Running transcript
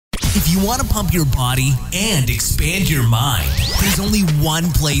If you want to pump your body and expand your mind, there's only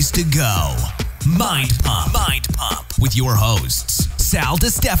one place to go. Mind Pump. Mind Pump with your hosts, Sal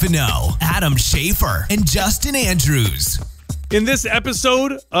DiStefano, Adam Schaefer, and Justin Andrews. In this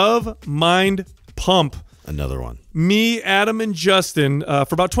episode of Mind Pump, another one, me, Adam, and Justin,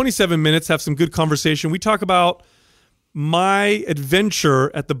 for about 27 minutes, have some good conversation. We talk about my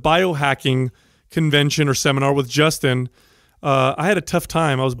adventure at the biohacking convention or seminar with Justin. I had a tough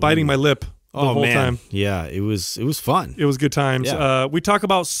time. I was biting my lip the whole time. Yeah, it was fun. It was good times. Yeah. We talk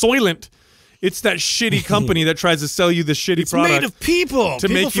about Soylent. It's that shitty company that tries to sell you the shitty product. It's made of people.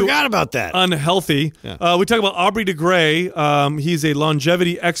 People forgot about that. Unhealthy. Yeah. We talk about Aubrey de Grey. He's a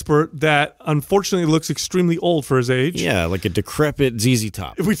longevity expert that unfortunately looks extremely old for his age. Yeah, like a decrepit ZZ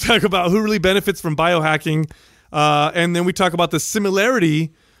Top. We talk about who really benefits from biohacking. And then we talk about the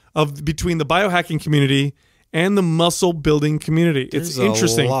similarity between the biohacking community and the muscle building community. It's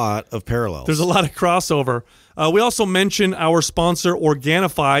interesting. There's a lot of parallels. There's a lot of crossover. We also mention our sponsor,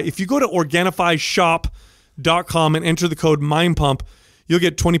 Organifi. If you go to OrganifiShop.com and enter the code MindPump, you'll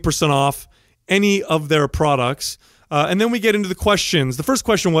get 20% off any of their products. And then we get into the questions. The first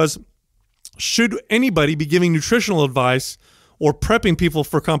question was, should anybody be giving nutritional advice or prepping people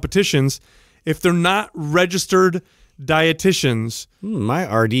for competitions if they're not registered dietitians? My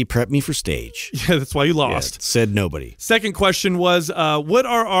RD prepped me for stage. Yeah, that's why you lost. Yeah, said nobody. Second question was, what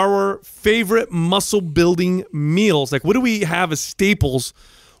are our favorite muscle building meals? Like, what do we have as staples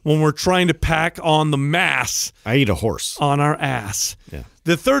when we're trying to pack on the mass? I eat a horse. On our ass. Yeah.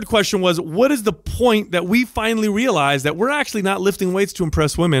 The third question was, what is the point that we finally realized that we're actually not lifting weights to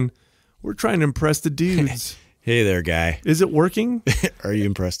impress women? We're trying to impress the dudes. Hey there, guy. Is it working? Are you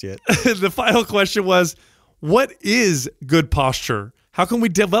impressed yet? The final question was, what is good posture? How can we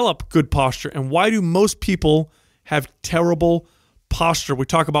develop good posture? And why do most people have terrible posture? We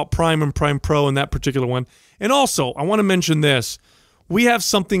talk about Prime and Prime Pro in that particular one. And also, I want to mention this. We have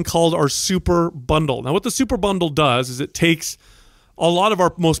something called our Super Bundle. Now, what the Super Bundle does is it takes a lot of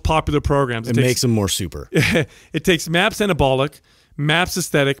our most popular programs. It makes them more super. It takes MAPS Anabolic, MAPS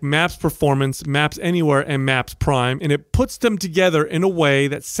Aesthetic, MAPS Performance, MAPS Anywhere, and MAPS Prime, and it puts them together in a way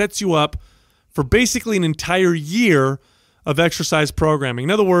that sets you up for basically an entire year of exercise programming.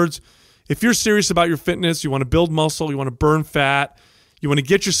 In other words, if you're serious about your fitness, you want to build muscle, you want to burn fat, you want to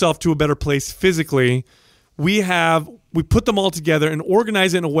get yourself to a better place physically, we put them all together and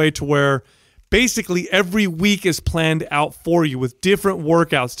organize it in a way to where basically every week is planned out for you with different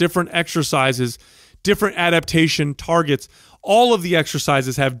workouts, different exercises, different adaptation targets. All of the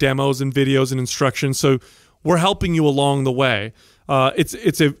exercises have demos and videos and instructions, so we're helping you along the way.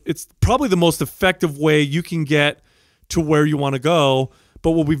 It's probably the most effective way you can get to where you want to go.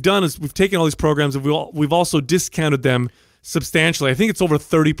 But what we've done is we've taken all these programs and we've also discounted them substantially. I think it's over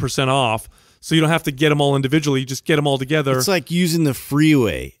 30% off. So you don't have to get them all individually. You just get them all together. It's like using the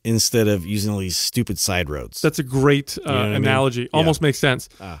freeway instead of using all these stupid side roads. That's a great analogy. I mean? Almost makes sense.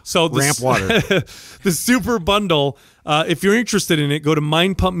 So ramp water. The Super Bundle, if you're interested in it, go to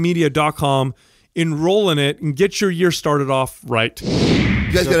mindpumpmedia.com, enroll in it, and get your year started off right.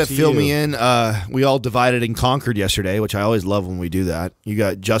 You guys got to fill me in. We all divided and conquered yesterday, which I always love when we do that. You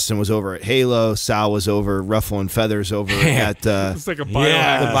got Justin was over at Halo, Sal was over Ruffle and Feathers over at it's like a the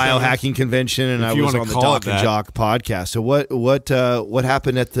biohacking convention, and I was on the Doc and Jock podcast. So what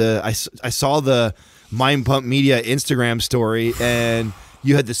happened at the? I saw the Mind Pump Media Instagram story, and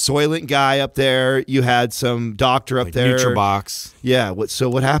you had the Soylent guy up there. You had some doctor up there. NutriBox. Yeah. So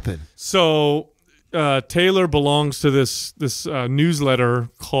what happened? So Taylor belongs to this newsletter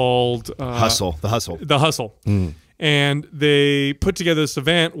called Hustle. The Hustle. And they put together this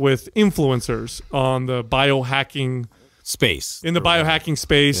event with influencers on the biohacking space. In the biohacking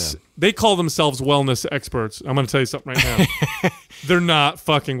space. Yeah. They call themselves wellness experts. I'm going to tell you something right now. They're not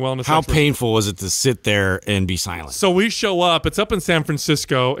fucking wellness experts. How painful was it to sit there and be silent? So we show up. It's up in San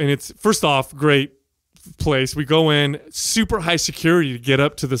Francisco, and it's, first off, great place. We go in, super high security to get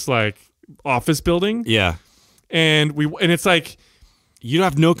up to this, like, office building. Yeah. And it's like, you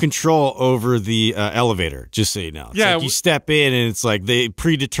have no control over the elevator, just so you know. It's like you step in and it's like they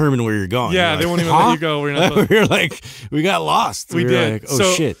predetermine where you're going. Yeah, like, they won't even let you go. We're like, we got lost. We did. Like,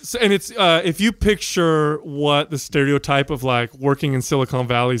 oh, shit. So, and it's if you picture what the stereotype of like working in Silicon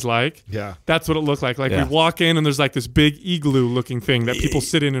Valley is like, that's what it looked like. Like we walk in and there's like this big igloo looking thing that people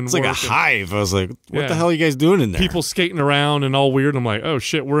sit in and it's work. It's like a hive. I was like, what the hell are you guys doing in there? People skating around and all weird. I'm like, oh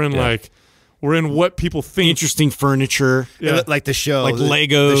shit, we're in what people think. Interesting furniture. Yeah. Like the show. Like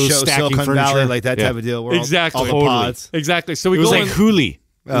Legos, the show stacking Silicon furniture. Valley, like that type of deal. Exactly. All the pods. Exactly. So it was like Hooli.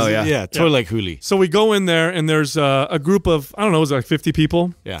 Oh, yeah. Yeah, totally like Huli. So we go in there, and there's a group of, I don't know, it was like 50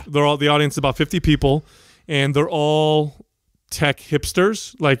 people. Yeah. They're all, the audience is about 50 people, and they're all tech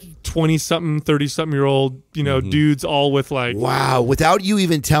hipsters, like 20-something, 30-something-year-old, dudes, all with like... Wow. Without you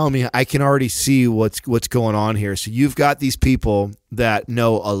even telling me, I can already see what's going on here. So you've got these people that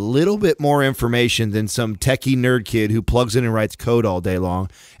know a little bit more information than some techie nerd kid who plugs in and writes code all day long.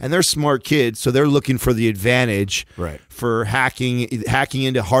 And they're smart kids, so they're looking for the advantage for hacking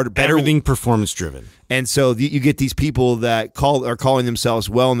into better... Everything performance-driven. And so you get these people that are calling themselves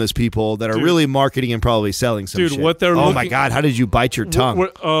wellness people that are really marketing and probably selling some shit. What they're my God, how did you bite your tongue?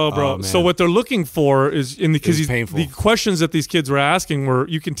 Bro. Oh, so what they're looking for is, because the questions that these kids were asking were,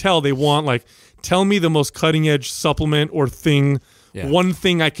 you can tell they want, like, tell me the most cutting-edge supplement or thing, one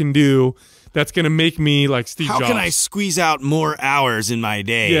thing I can do that's going to make me like Steve Jobs. How can I squeeze out more hours in my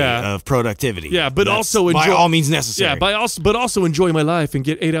day of productivity? Yeah, but also enjoy, by all means necessary. Yeah, but also enjoy my life and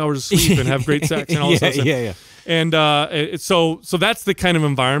get 8 hours of sleep and have great sex and all this stuff. Yeah. And so that's the kind of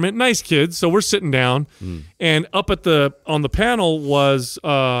environment. Nice kids. So we're sitting down, and up on the panel was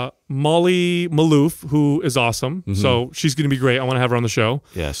Molly Maloof, who is awesome. So she's going to be great. I want to have her on the show.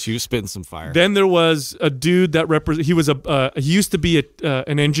 Yeah, she was spitting some fire. Then there was a dude that he used to be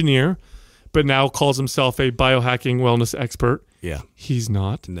an engineer, but now calls himself a biohacking wellness expert. Yeah. He's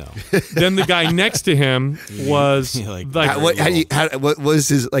not. No. Then the guy next to him was what was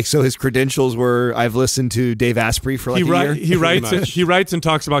his, like, so his credentials were, I've listened to Dave Asprey for like a year? He writes and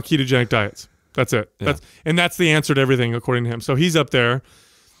talks about ketogenic diets. That's it. Yeah. That's the answer to everything according to him. So he's up there.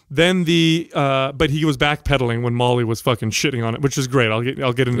 Then but he was backpedaling when Molly was fucking shitting on it, which is great. I'll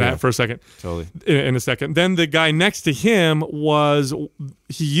get into that for a second. Totally. In a second. Then the guy next to him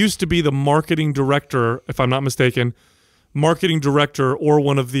he used to be the marketing director, if I'm not mistaken, or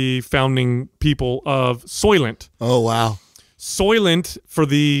one of the founding people of Soylent. Oh, wow. Soylent, for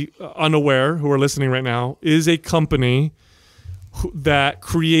the unaware who are listening right now, is a company that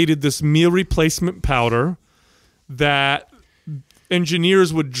created this meal replacement powder that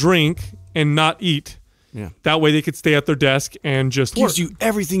engineers would drink and not eat. Yeah. That way they could stay at their desk and just gives work. you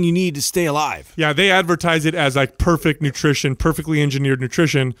everything you need to stay alive. Yeah, they advertise it as like perfect nutrition, perfectly engineered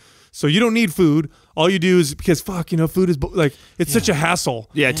nutrition. So you don't need food. All you do is, because food is like, it's such a hassle.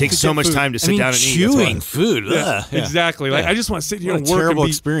 Yeah, it takes so much time to sit down and eat. Chewing food. Yeah, exactly. Like, I just want to sit here and work terrible and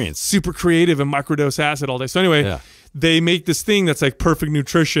be experience. Super creative and microdose acid all day. So anyway, they make this thing that's like perfect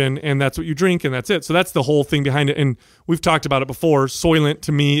nutrition, and that's what you drink, and that's it. So that's the whole thing behind it. And we've talked about it before. Soylent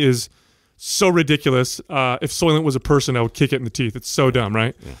to me is so ridiculous. If Soylent was a person, I would kick it in the teeth. It's so dumb,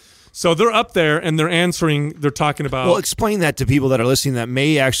 right? Yeah. So they're up there and they're talking about... Well, explain that to people that are listening that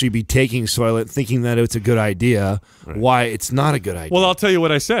may actually be taking Soylent, thinking that it's a good idea, why it's not a good idea. Well, I'll tell you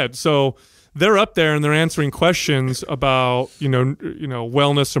what I said. So they're up there and they're answering questions about,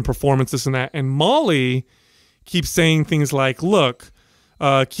 wellness and performance, this and that. And Molly keeps saying things like, look,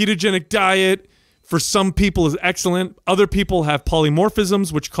 ketogenic diet for some people is excellent. Other people have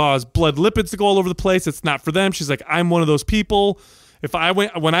polymorphisms, which cause blood lipids to go all over the place. It's not for them. She's like, I'm one of those people.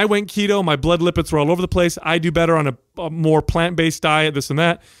 When I went keto, my blood lipids were all over the place. I do better on a more plant-based diet, this and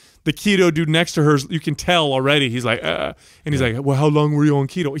that. The keto dude next to her, you can tell already. He's like, and he's like, well, how long were you on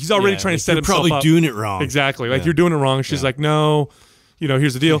keto? He's already trying to set himself up. You're probably doing it wrong. Exactly. Like, you're doing it wrong. She's like, no,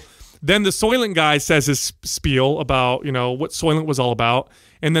 here's the deal. Then the Soylent guy says his spiel about, what Soylent was all about.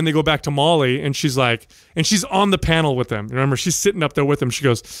 And then they go back to Molly, and she's like, and she's on the panel with them. Remember, she's sitting up there with them. She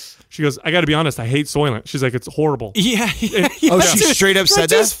goes, I got to be honest, I hate Soylent. She's like, it's horrible. Yeah. Oh, she straight up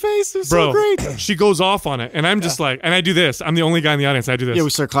said that? His face is Bro, so great. She goes off on it, and I'm just like, and I do this. I'm the only guy in the audience. I do this. Yeah, we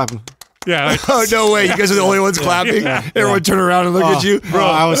start clapping. Yeah. Like, oh, no way. You guys are the only ones clapping? Everyone turn around and look at you? Bro,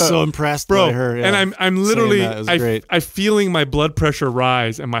 I was so impressed by her. Yeah. And I'm literally, I'm feeling my blood pressure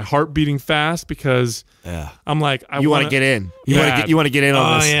rise and my heart beating fast because I'm like, you want to get in. You want to get in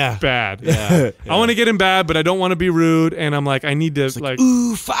on this. Yeah. Bad. Yeah. I want to get in bad, but I don't want to be rude. And I'm like, I need to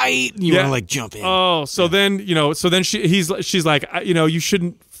ooh, fight. And you want to like jump in. Oh, so then, she's like, you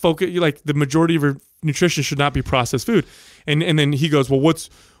shouldn't focus, like the majority of your nutrition should not be processed food. And then he goes, well,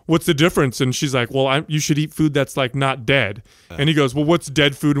 what's the difference? And she's like, well, you should eat food that's like not dead. And he goes, well, what's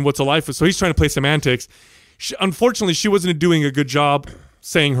dead food and what's alive food? So he's trying to play semantics. Unfortunately, she wasn't doing a good job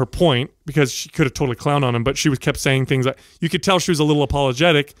saying her point because she could have totally clowned on him, but she kept saying things that you could tell she was a little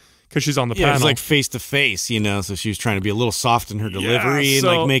apologetic because she's on the panel. Yeah, it was like face to face, so she was trying to be a little soft in her delivery and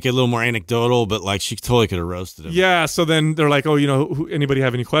like make it a little more anecdotal, but like she totally could have roasted him. Yeah, so then they're like, oh, anybody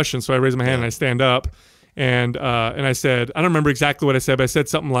have any questions? So I raise my hand and I stand up. And I said, I don't remember exactly what I said, but I said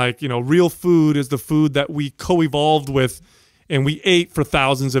something like, real food is the food that we co-evolved with and we ate for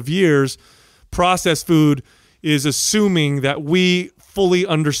thousands of years. Processed food is assuming that we fully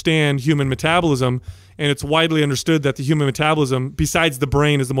understand human metabolism, and it's widely understood that the human metabolism, besides the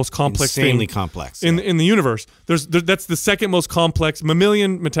brain, is the most complex insanely thing complex in the universe. That's the second most complex.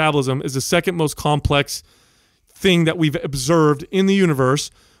 Mammalian metabolism is the second most complex thing that we've observed in the universe.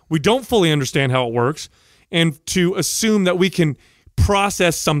 We don't fully understand how it works, and to assume that we can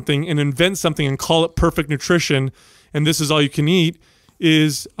process something and invent something and call it perfect nutrition, and this is all you can eat,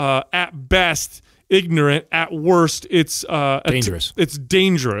 is at best ignorant. At worst, it's dangerous. It's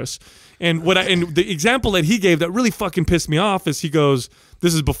dangerous. And the example that he gave that really fucking pissed me off is he goes,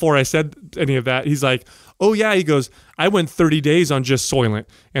 this is before I said any of that. He's like, oh yeah, he goes, I went 30 days on just Soylent,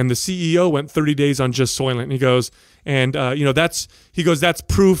 and the CEO went 30 days on just Soylent. And he goes, and that's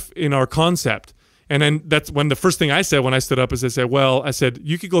proof in our concept. And then that's when the first thing I said when I stood up is I said,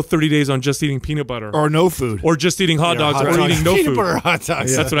 you could go 30 days on just eating peanut butter. Or no food. Or just eating hot dogs or eating no food. Butter, hot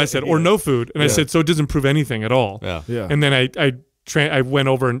dogs. That's what I said. Or no food. And I said, so it doesn't prove anything at all. Yeah. And then I went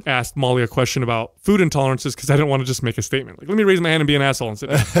over and asked Molly a question about food intolerances because I didn't want to just make a statement. Like, let me raise my hand and be an asshole and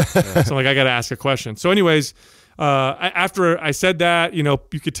sit down. So I'm like, I got to ask a question. So anyways, after I said that, you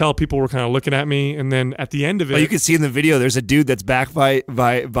could tell people were kind of looking at me. And then at the end of it. Oh, you can see in the video, there's a dude that's back by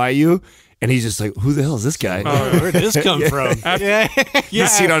you. And he's just like, who the hell is this guy? Where did this come from? You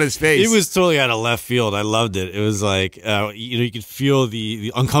see it on his face. It was totally out of left field. I loved it. It was like, you could feel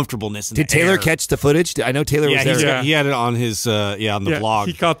the uncomfortableness in Did the Taylor air. catch the footage? I know Taylor was there. He had it on his, on the blog.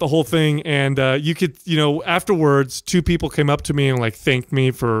 He caught the whole thing. And you could, afterwards, two people came up to me and like thanked me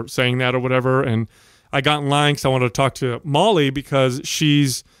for saying that or whatever. And I got in line because I wanted to talk to Molly because she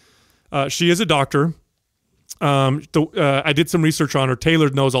is a doctor. I did some research on her.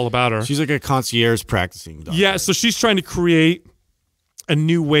 Taylor knows all about her. She's like a concierge practicing doctor. Yeah, so she's trying to create a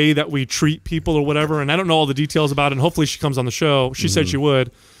new way that we treat people or whatever, and I don't know all the details about it, and hopefully she comes on the show. She said she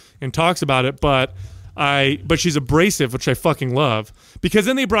would and talks about it, but she's abrasive, which I fucking love. Because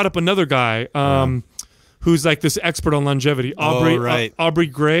then they brought up another guy who's like this expert on longevity. Aubrey DeGray.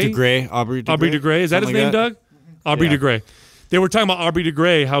 Aubrey DeGray. Is that his name, Doug? Aubrey DeGray. They were talking about Aubrey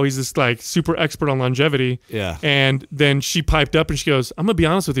DeGray, how he's this like super expert on longevity. Yeah. And then she piped up and she goes, I'm going to be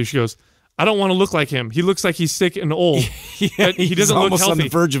honest with you. She goes, I don't want to look like him. He looks like he's sick and old. But he doesn't look almost healthy. on the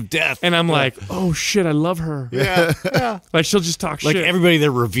verge of death. And I'm like, oh shit, I love her. Yeah. Like she'll just talk like shit. Everybody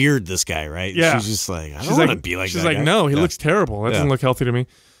there revered this guy, right? Yeah. She's just like, I don't want to be like that. She's like, guy. no, he looks terrible. That doesn't look healthy to me.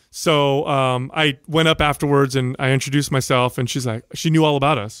 So I went up afterwards and I introduced myself, and she's like, she knew all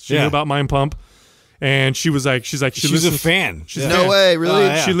about us. She knew about Mind Pump. And she's a fan. She's no way,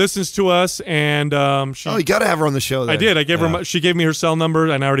 really? She listens to us, and you got to have her on the show. Then. I did. I gave her. She gave me her cell number,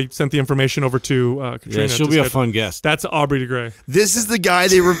 and I already sent the information over to Katrina. Yeah, she'll be a fun guest. That's Aubrey DeGray. This is the guy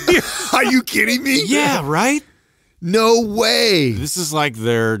they were. Are you kidding me? Yeah, right. No way. This is like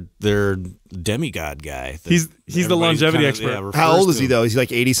their demigod guy. He's the longevity expert. How old is he though? Is he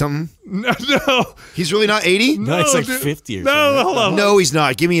like 80 something? No. He's really not 80? No, it's like 50 or something. No, hold on. No, he's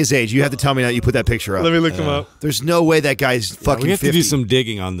not. Give me his age. You have to tell me that. You put that picture up. Let me look him up. There's no way that guy's fucking 50. We have to do some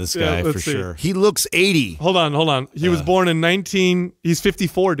digging on this guy for sure. He looks 80. Hold on. He was born in he's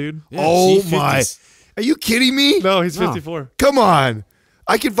 54, dude. Yeah, oh my. Are you kidding me? No, he's 54. Come on.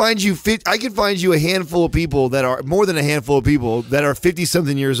 I can find you a handful of people that are more than a handful of people that are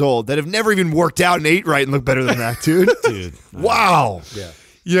 50-something years old that have never even worked out and ate right and look better than that, dude. Wow.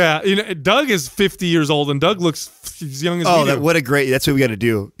 Yeah. Doug is 50 years old, and Doug looks as young as me. That's what we got to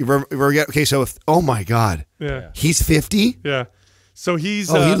do. Okay, so oh my God. Yeah. He's 50? Yeah. So he's.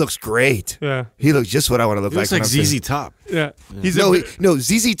 He looks great. Yeah. He looks just what I want to look like. Looks like ZZ Top. Yeah.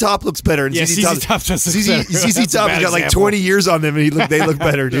 ZZ Top looks better. And ZZ Top does look better. ZZ Top has got like 20 years on them, and they look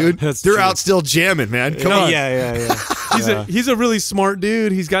better, dude. They're out still jamming, man. Come on. Yeah. He's a really smart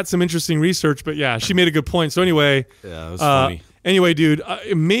dude. He's got some interesting research, but yeah, she made a good point. So anyway. Yeah, it was funny. Anyway, dude,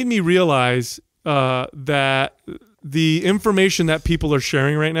 it made me realize that the information that people are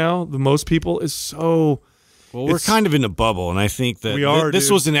sharing right now, the most people, is so. Well, we're kind of in a bubble, and I think that this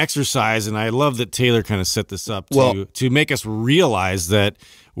dude. was an exercise, and I love that Taylor kind of set this up to make us realize that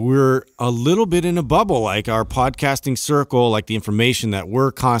we're a little bit in a bubble, like our podcasting circle, like the information that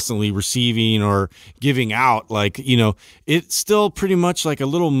we're constantly receiving or giving out, like, it's still pretty much like a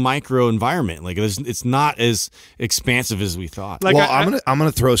little micro environment. Like it's not as expansive as we thought. Like I'm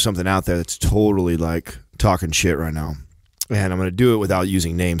gonna throw something out there that's totally like talking shit right now. And I'm going to do it without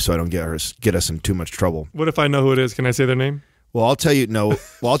using names so I don't get us in too much trouble. What if I know who it is? Can I say their name? Well, I'll tell you. No.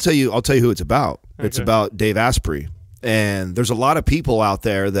 Well, I'll tell you who it's about. Okay. It's about Dave Asprey. And there's a lot of people out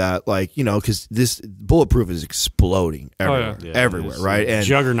there that because this Bulletproof is exploding everywhere, right? And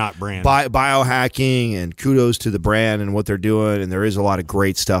juggernaut brand. Biohacking, and kudos to the brand and what they're doing. And there is a lot of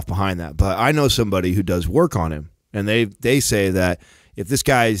great stuff behind that. But I know somebody who does work on him. And they say that if this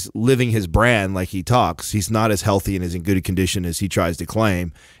guy's living his brand like he talks, he's not as healthy and as in good condition as he tries to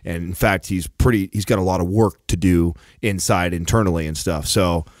claim. And in fact, he's got a lot of work to do internally and stuff.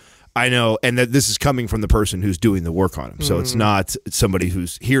 So I know, and that this is coming from the person who's doing the work on him. So it's not somebody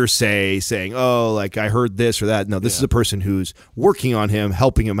who's hearsay saying, oh, like I heard this or that. No, this is a person who's working on him,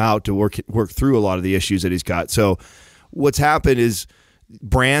 helping him out to work through a lot of the issues that he's got. So what's happened is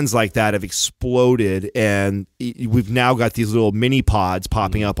brands like that have exploded, and we've now got these little mini pods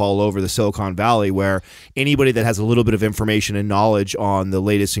popping up all over the Silicon Valley where anybody that has a little bit of information and knowledge on the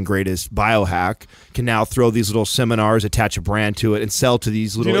latest and greatest biohack can now throw these little seminars, attach a brand to it, and sell to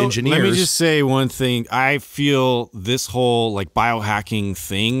these little engineers. Let me just say one thing. I feel this whole like biohacking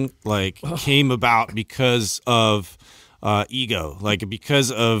thing came about because of ego, like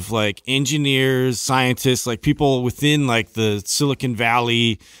because of like engineers, scientists, like people within like the Silicon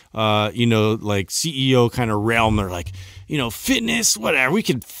Valley, like CEO kind of realm. They're like, fitness, whatever. We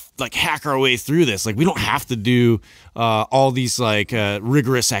could like hack our way through this. Like we don't have to do all these like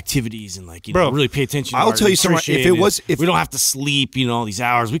rigorous activities and like really pay attention. I'll tell you something. If we don't have to sleep, all these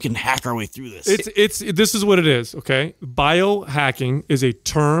hours, we can hack our way through this. This is what it is. Okay, biohacking is a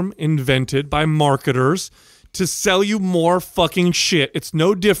term invented by marketers to sell you more fucking shit. It's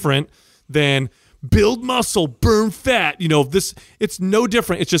no different than build muscle, burn fat. It's no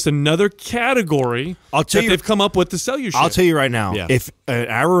different. It's just another category they've come up with to sell you shit. I'll tell you right now, if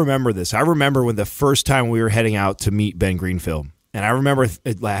I remember this. I remember when the first time we were heading out to meet Ben Greenfield. And I remember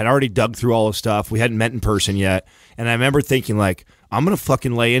I had already dug through all his stuff. We hadn't met in person yet. And I remember thinking, like, I'm going to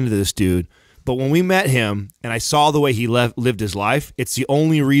fucking lay into this dude. But when we met him and I saw the way he lived his life, it's the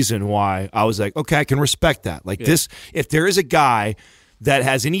only reason why I was like, okay, I can respect that. Like this, if there is a guy that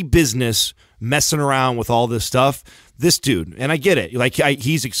has any business messing around with all this stuff, this dude, and I get it. Like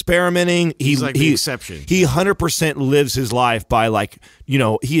he's experimenting. He's like the exception. He 100% lives his life by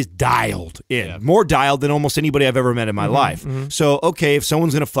he is dialed in, more dialed than almost anybody I've ever met in my life. So, okay, if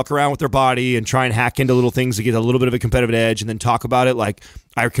someone's going to fuck around with their body and try and hack into little things to get a little bit of a competitive edge and then talk about it, like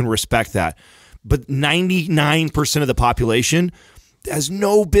I can respect that. But 99% of the population has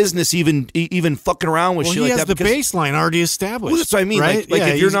no business even fucking around with shit like that. He has the baseline already established. Well, that's what I mean. Right? Like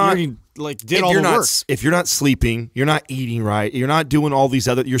if you're not did all the work. If you're not sleeping, you're not eating right, you're not doing all these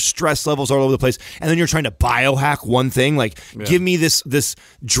other, your stress levels are all over the place, and then you're trying to biohack one thing, like give me this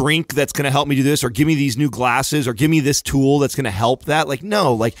drink that's going to help me do this, or give me these new glasses, or give me this tool that's going to help that. Like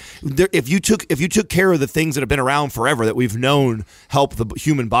no, like if you took care of the things that have been around forever that we've known help the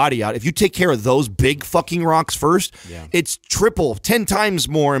human body out, if you take care of those big fucking rocks first, it's 10 times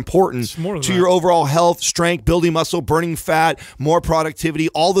more important to your overall health, strength, building muscle, burning fat, more productivity,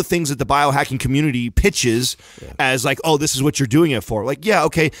 all the things that the biohacking community pitches as like, oh, this is what you're doing it for. Like, yeah,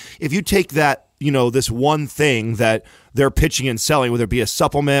 okay, if you take that, this one thing that they're pitching and selling, whether it be a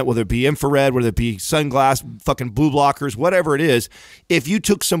supplement, whether it be infrared, whether it be sunglass, fucking blue blockers, whatever it is, if you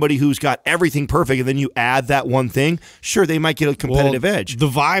took somebody who's got everything perfect and then you add that one thing, sure, they might get a competitive edge. The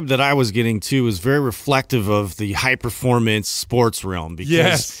vibe that I was getting too was very reflective of the high performance sports realm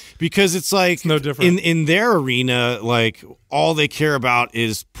because it's like it's no different. In their arena, like all they care about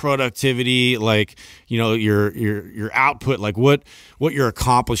is productivity, like your output, like what you're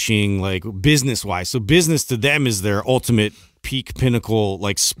accomplishing, like business wise. So business to them is their ultimate peak pinnacle,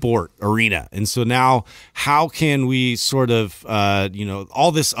 like sport arena. And so now how can we sort of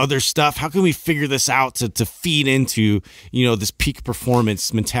all this other stuff, how can we figure this out to feed into this peak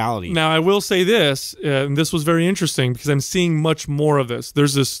performance mentality? Now I will say this, and this was very interesting because I'm seeing much more of this.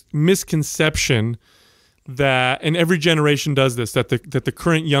 There's this misconception that, and every generation does this, that the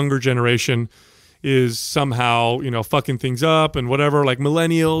current younger generation is somehow fucking things up and whatever, like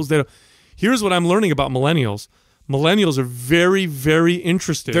millennials. Here's what I'm learning about millennials. Millennials are very, very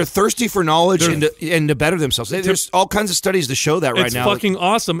interested. They're thirsty for knowledge and to better themselves. There's all kinds of studies to show that right now. It's fucking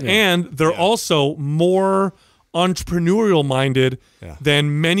awesome. And they're also more entrepreneurial minded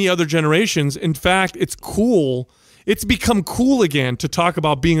than many other generations. In fact, it's cool. It's become cool again to talk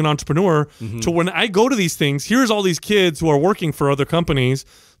about being an entrepreneur. To when I go to these things, here's all these kids who are working for other companies.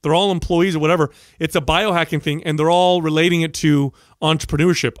 They're all employees or whatever. It's a biohacking thing, and they're all relating it to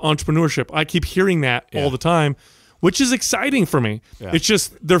entrepreneurship. I keep hearing that all the time, which is exciting for me. It's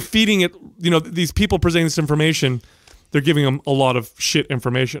just they're feeding it, these people presenting this information, they're giving them a lot of shit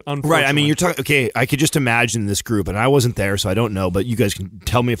information. Right. I mean, you're talking, okay, I could just imagine this group, and I wasn't there, so I don't know, but you guys can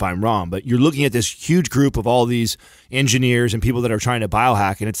tell me if I'm wrong. But you're looking at this huge group of all these engineers and people that are trying to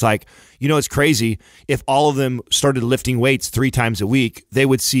biohack, and it's like, you know, it's crazy. If all of them started lifting weights 3 times a week, they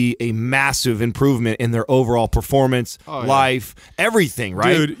would see a massive improvement in their overall performance, life, everything,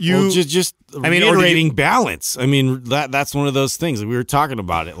 right? Dude, just reiterating balance. I mean, that's one of those things that we were talking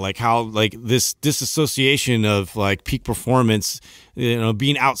about it, like how like this disassociation of like peak performance, you know,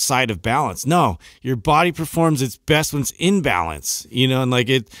 being outside of balance. No, your body performs its best when it's in balance, you know, and like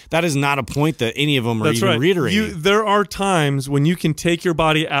that is not a point that any of them are even reiterating. There are times when you can take your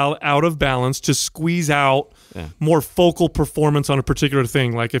body out of balance to squeeze out more focal performance on a particular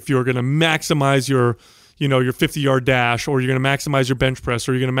thing. Like if you're going to maximize your 50-yard dash, or you're going to maximize your bench press,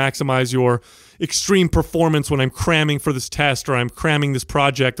 or you're going to maximize your extreme performance when I'm cramming for this test, or I'm cramming this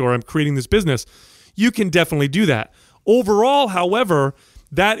project, or I'm creating this business, you can definitely do that. Overall, however,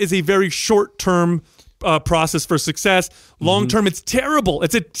 that is a very short-term process for success. Long-term, it's terrible.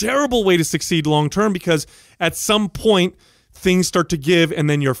 It's a terrible way to succeed long-term, because at some point, things start to give, and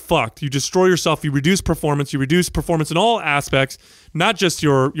then you're fucked. You destroy yourself. You reduce performance. You reduce performance in all aspects, not just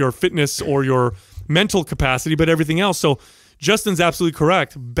your fitness or your mental capacity, but everything else. So Justin's absolutely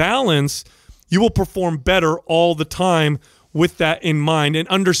correct. Balance, you will perform better all the time with that in mind. And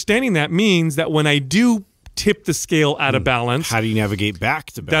understanding that means that when I do tip the scale out of balance, how do you navigate back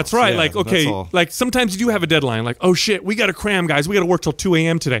to balance? That's right. Like, okay, like sometimes you do have a deadline. Like, oh shit, we got to cram, guys. We got to work till 2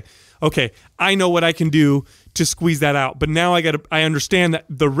 a.m. today. Okay, I know what I can do to squeeze that out. But now I understand that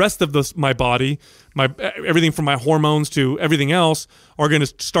the rest of my body, everything from my hormones to everything else, are going to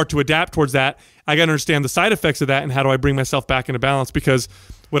start to adapt towards that. I got to understand the side effects of that, and how do I bring myself back into balance? Because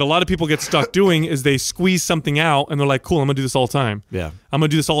what a lot of people get stuck doing is they squeeze something out, and they're like, cool, I'm going to do this all the time. Yeah. I'm going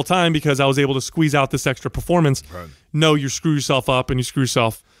to do this all the time because I was able to squeeze out this extra performance. Right. No, you screw yourself up, and you screw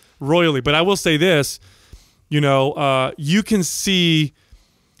yourself royally. But I will say this, you can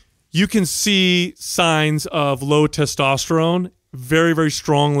see signs of low testosterone very, very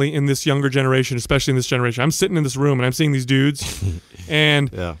strongly in this younger generation, especially in this generation. I'm sitting in this room and I'm seeing these dudes, and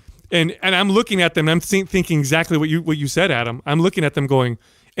I'm looking at them. And I'm thinking exactly what you said, Adam. I'm looking at them going,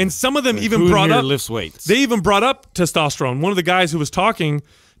 and some of them even brought up lifts weights. They even brought up testosterone. One of the guys who was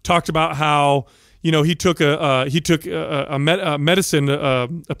talked about how, he took a medicine,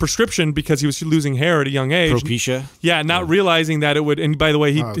 a prescription, because he was losing hair at a young age. Propecia? Yeah, not realizing that it would. And by the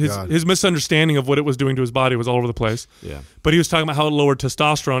way, his misunderstanding of what it was doing to his body was all over the place. Yeah. But he was talking about how it lowered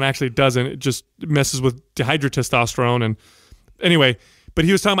testosterone. Actually, it doesn't. It just messes with dehydrotestosterone. And anyway, but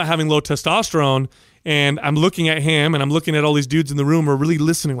he was talking about having low testosterone. And I'm looking at him, and I'm looking at all these dudes in the room who are really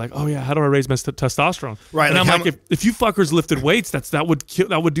listening, like, oh yeah, how do I raise my testosterone? Right. And I'm like, if you fuckers lifted weights, that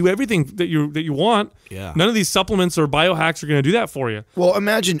would do everything that you want. Yeah. None of these supplements or biohacks are going to do that for you. Well,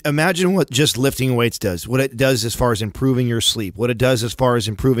 imagine what just lifting weights does. What it does as far as improving your sleep. What it does as far as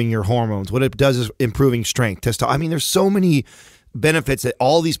improving your hormones. What it does is improving strength. I mean, there's so many benefits that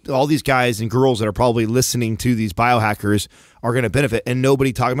all these guys and girls that are probably listening to these biohackers are going to benefit, and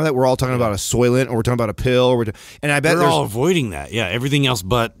nobody talking about that. We're all talking about a Soylent, or we're talking about a pill, and I bet we're all avoiding that. Yeah, everything else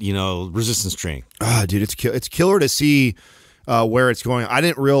but resistance training. Dude, it's killer to see where it's going. I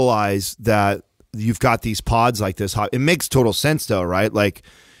didn't realize that you've got these pods like this. It makes total sense though, right? Like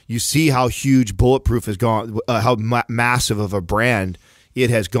you see how huge Bulletproof has gone, how massive of a brand it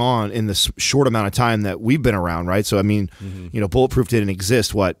has gone in this short amount of time that we've been around, right? So, I mean, Bulletproof didn't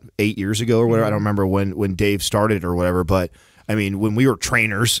exist, 8 years ago or whatever? I don't remember when Dave started or whatever, but I mean, when we were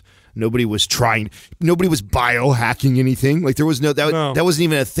trainers, nobody was biohacking anything. Like there was that wasn't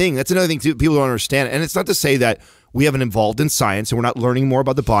even a thing. That's another thing too, people don't understand. And it's not to say that we haven't involved in science and we're not learning more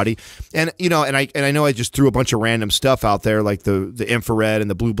about the body. And I know I just threw a bunch of random stuff out there, like the infrared and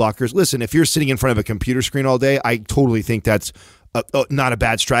the blue blockers. Listen, if you're sitting in front of a computer screen all day, I totally think that's not a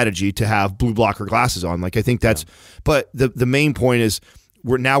bad strategy to have blue blocker glasses on. Like I think that's, but the main point is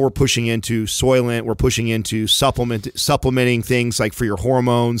we're pushing into Soylent, we're pushing into supplementing things like for your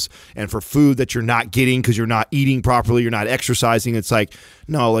hormones and for food that you're not getting because you're not eating properly, you're not exercising. It's like,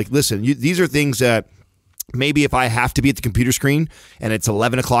 no, like listen, these are things that maybe if I have to be at the computer screen and it's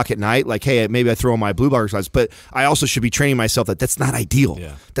 11 o'clock at night, like, hey, maybe I throw on my blue blocker glasses, but I also should be training myself that's not ideal.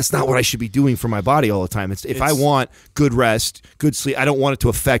 Yeah. That's not what I should be doing for my body all the time. If I want good rest, good sleep, I don't want it to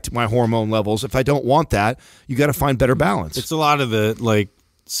affect my hormone levels. If I don't want that, you got to find better balance. It's a lot of the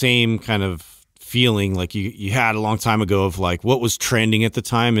same kind of feeling like you had a long time ago of like what was trending at the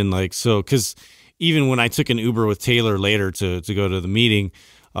time. And like, so, cause even when I took an Uber with Taylor later to go to the meeting,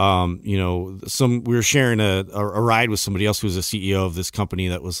 we were sharing a ride with somebody else who was a CEO of this company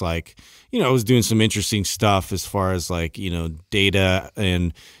that was like, was doing some interesting stuff as far as like, data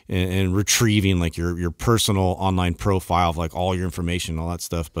and retrieving like your personal online profile of like all your information and all that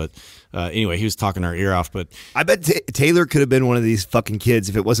stuff. But anyway, he was talking our ear off. But I bet Taylor could have been one of these fucking kids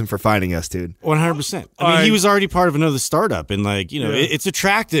if it wasn't for finding us, dude. 100%. I mean, he was already part of another startup, and like, it's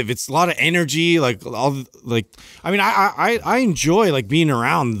attractive. It's a lot of energy. Like I enjoy like being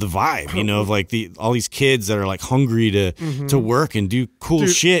around the vibe, of like all these kids that are like hungry to work and do cool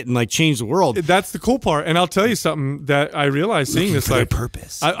shit and like change the world. That's the cool part. And I'll tell you something that I realized seeing this, like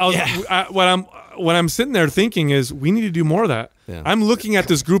purpose. What I'm sitting there thinking is we need to do more of that. Yeah. I'm looking at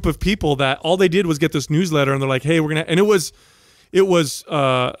this group of people that all they did was get this newsletter, and they're like, hey, we're going to, and it wasn't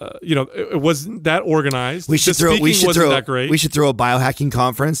that organized. We should throw a biohacking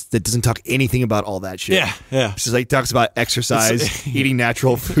conference that doesn't talk anything about all that shit. Yeah. It's just like talks about exercise, eating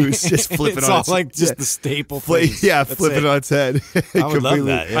natural foods, just flip it on its head. Just the staple things. Yeah, flip it on its head. I would love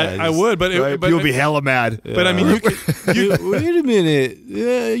that. Yeah, I would, but people would be hella mad. Yeah. But I mean, wait a minute.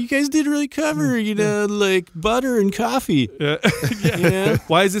 You guys did really cover, like butter and coffee. Yeah.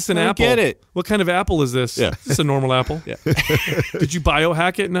 Why is this an apple? Get it. What kind of apple is this? Yeah. Is this a normal apple? Yeah. Did you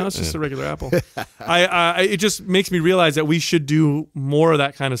biohack it? No, it's just a regular apple. It just makes me realize that we should do more of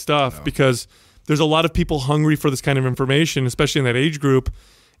that kind of stuff because there's a lot of people hungry for this kind of information, especially in that age group.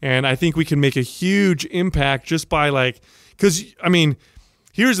 And I think we can make a huge impact just by because I mean,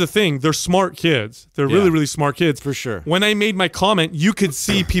 here's the thing. They're smart kids. They're really, really smart kids. For sure. When I made my comment, you could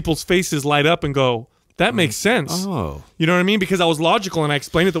see people's faces light up and go, that makes sense. Oh. You know what I mean? Because I was logical and I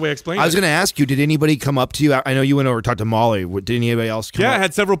explained it the way I explained it. I was going to ask you, did anybody come up to you? I know you went over to talk to Molly. Did anybody else come up? Yeah, I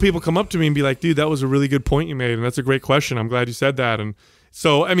had several people come up to me and be like, dude, that was a really good point you made. And that's a great question. I'm glad you said that. And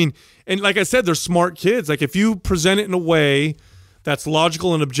so, I mean, and like I said, they're smart kids. Like if you present it in a way that's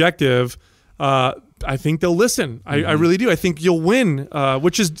logical and objective, I think they'll listen. I really do. I think you'll win,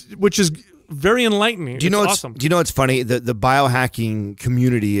 which is very enlightening. Do you know awesome. Do you know what's funny? The biohacking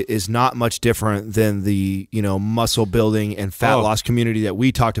community is not much different than the muscle building and fat loss community that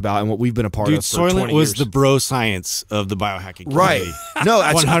we talked about and what we've been a part of for 20 years. Soylent was the bro science of the biohacking community. Right. No,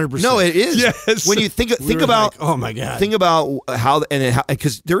 100%. No, it is. Yes. When you think about, oh my god, think about how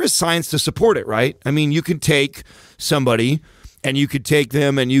because there is science to support it, right? I mean, you can take somebody. And you could take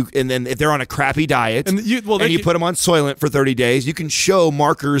them, and then if they're on a crappy diet, and you put them on Soylent for 30 days, you can show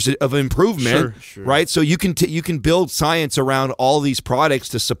markers of improvement, sure. right? So you can build science around all these products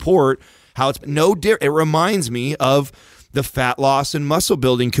to support how it's no different. It reminds me of the fat loss and muscle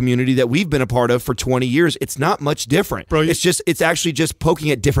building community that we've been a part of for 20 years. It's not much different. Bro, it's actually just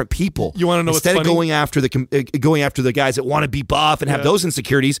poking at different people. You want to know Instead what's of going after the guys that want to be buff and have those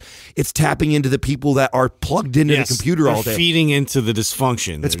insecurities, it's tapping into the people that are plugged into the computer all day. Feeding into the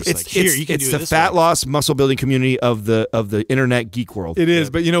dysfunction. It's the fat loss muscle building community of the internet geek world. It is,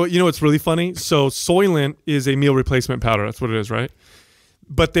 but you know what's really funny? So Soylent is a meal replacement powder. That's what it is, right?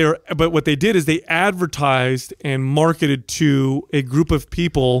 But what they did is they advertised and marketed to a group of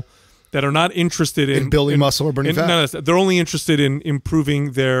people that are not interested in building muscle or burning fat. No, they're only interested in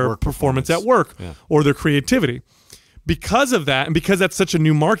improving their performance at work or their creativity. Because of that, and because that's such a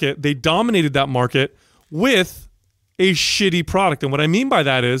new market, they dominated that market with a shitty product. And what I mean by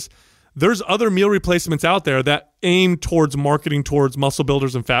that is there's other meal replacements out there that aim towards marketing towards muscle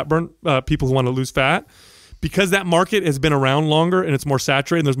builders and fat burn, people who want to lose fat. Because that market has been around longer and it's more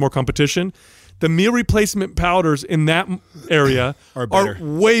saturated and there's more competition, the meal replacement powders in that area are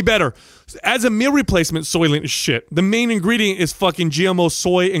way better. As a meal replacement, Soylent is shit. The main ingredient is fucking GMO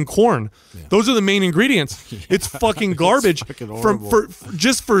soy and corn. Yeah. Those are the main ingredients. It's fucking garbage. It's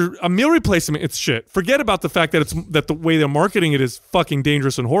fucking for a meal replacement, it's shit. Forget about the fact that the way they're marketing it is fucking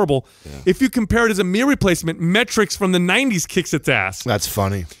dangerous and horrible. Yeah. If you compare it as a meal replacement, Metrics from the 90s kicks its ass. That's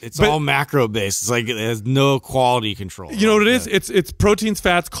funny. It's all macro based. It's like it has no quality control. You know what it is? It's proteins,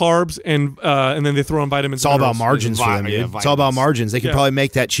 fats, carbs, and then they throw in vitamins. It's all about margins for them, dude. It's all about margins. They could probably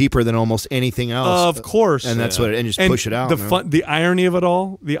make that cheaper than almost anything else. Of course. And that's what, and just push it out. The irony of it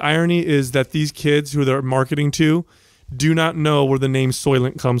all, the irony is that these kids who they're marketing to do not know where the name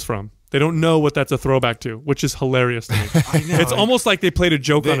Soylent comes from. They don't know what that's a throwback to, which is hilarious to me. I know. It's almost like they played a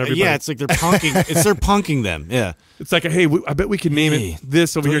joke on everybody. Yeah, it's like they're punking. They're punking them. Yeah. It's like, hey, I bet we could name it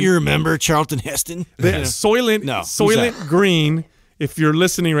this over here. You remember Charlton Heston? Soylent Green, if you're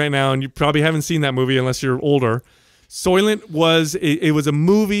listening right now, and you probably haven't seen that movie unless you're older, Soylent was a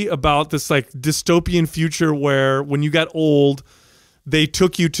movie about this like dystopian future where when you got old, they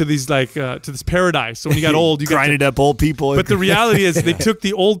took you to these to this paradise. So when you got old, you grinded up old people. But the reality is they took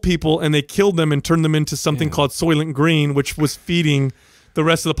the old people and they killed them and turned them into something called Soylent Green, which was feeding the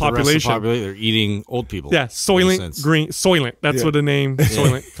rest of the population. They're eating old people. Yeah, Soylent Green. Soylent. That's where the name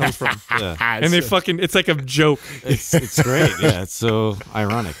Soylent comes from. And they fucking, it's like a joke. It's great. Yeah, it's so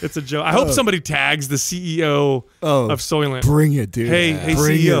ironic. It's a joke. I hope somebody tags the CEO of Soylent. Bring it, dude. Hey,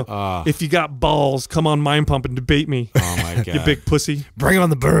 CEO, if you got balls, come on Mind Pump and debate me. Oh, my God. You big pussy. Bring on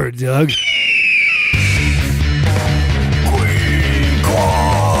the bird, Doug. The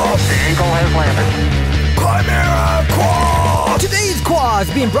Eagle has landed. Kimera-Quah! Today's Quah is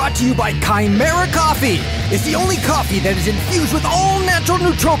being brought to you by Kimera Coffee. It's the only coffee that is infused with all natural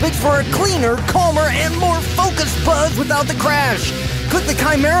nootropics for a cleaner, calmer, and more focused buzz without the crash. Click the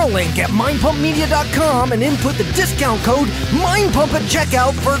Kimera link at mindpumpmedia.com and input the discount code MINDPUMP at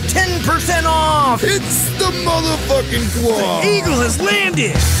checkout for 10% off. It's the motherfucking Quah. Eagle has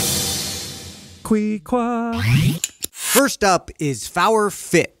landed. Quah. First up is Fower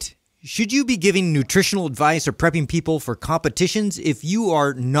Fit. Should you be giving nutritional advice or prepping people for competitions if you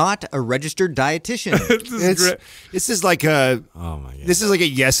are not a registered dietitian? This is like a This is like a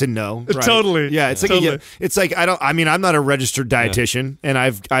yes and no. Right? Totally. Yeah, it's like it's like I'm not a registered dietitian, and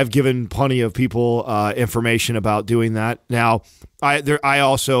I've given plenty of people information about doing that. Now, I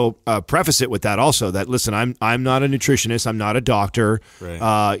also preface it with that also, that listen, I'm not a nutritionist, I'm not a doctor.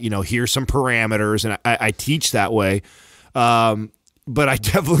 Right. Here's some parameters, and I teach that way. But I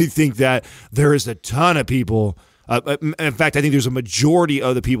definitely think that there is a ton of people. In fact, I think there's a majority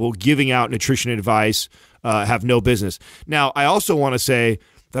of the people giving out nutrition advice have no business. Now, I also want to say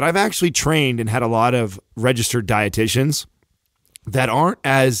that I've actually trained and had a lot of registered dietitians that aren't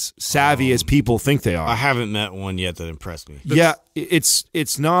as savvy as people think they are. I haven't met one yet that impressed me. Yeah,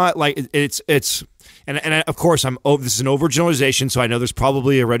 it's not like it's. And of course, this is an overgeneralization, so I know there's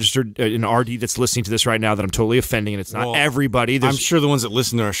probably a registered an RD that's listening to this right now that I'm totally offending, and it's not everybody. I'm sure the ones that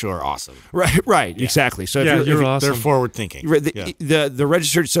listen to our show are awesome. Right, exactly. So you're awesome. They're forward thinking. The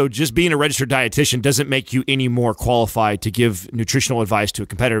registered, so just being a registered dietitian doesn't make you any more qualified to give nutritional advice to a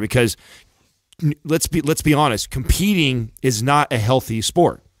competitor, because let's be honest, competing is not a healthy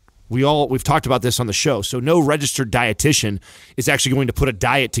sport. We've talked about this on the show. So no registered dietitian is actually going to put a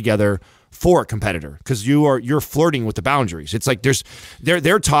diet together for a competitor, because you're flirting with the boundaries. It's like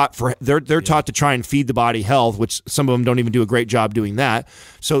they're taught to try and feed the body health, which some of them don't even do a great job doing that.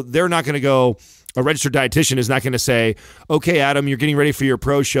 So they're not going to go. A registered dietitian is not going to say, okay, Adam, you're getting ready for your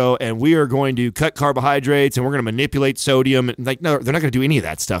pro show, and we are going to cut carbohydrates, and we're going to manipulate sodium. Like, no, they're not going to do any of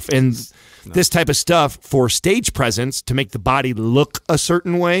that stuff. And this type of stuff for stage presence to make the body look a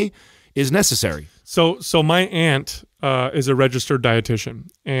certain way is necessary. So my aunt is a registered dietitian,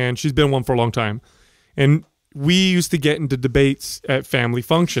 and she's been one for a long time. And we used to get into debates at family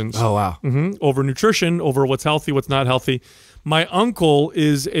functions. Oh, wow. Over nutrition, over what's healthy, what's not healthy. My uncle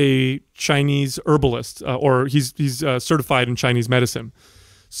is a Chinese herbalist, or he's certified in Chinese medicine.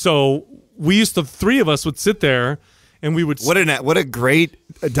 So we used to, three of us would sit there, and we would. What a great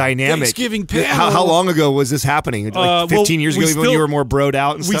dynamic! Thanksgiving panel. How long ago was this happening? Like 15 years ago, even when you were more broed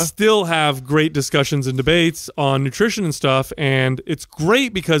out and stuff? We still have great discussions and debates on nutrition and stuff, and it's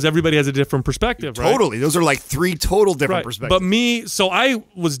great because everybody has a different perspective, right? Totally. Those are like three total different perspectives. But so I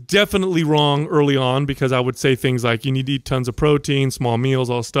was definitely wrong early on, because I would say things like, you need to eat tons of protein, small meals,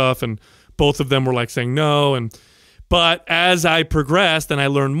 all stuff, and both of them were like saying no. But as I progressed and I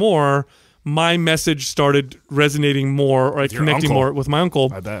learned more, my message started resonating more, or connecting more with my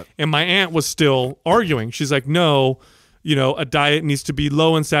uncle. I bet. And my aunt was still arguing. She's like, no, a diet needs to be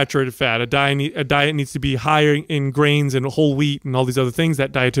low in saturated fat. A diet needs to be higher in grains and whole wheat and all these other things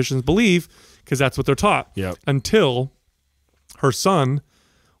that dietitians believe, because that's what they're taught. Yep. Until her son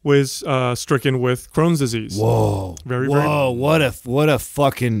was stricken with Crohn's disease. Whoa. Whoa, what a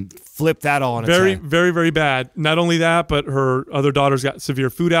fucking flip that all on its very, head. very, very bad. Not only that, but her other daughter's got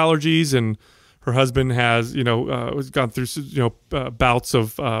severe food allergies, and her husband has, gone through, bouts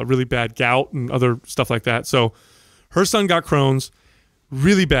of really bad gout and other stuff like that. So her son got Crohn's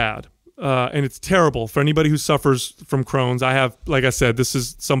really bad. And it's terrible for anybody who suffers from Crohn's. I have, like I said, this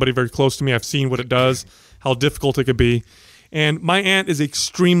is somebody very close to me. I've seen what it does, how difficult it could be. And my aunt is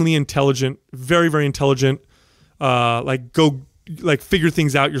extremely intelligent, very, very intelligent, figure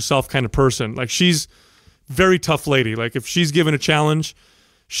things out yourself kind of person. Like, she's very tough lady. Like, if she's given a challenge,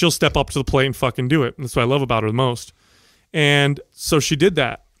 she'll step up to the plate and fucking do it. And that's what I love about her the most. And so she did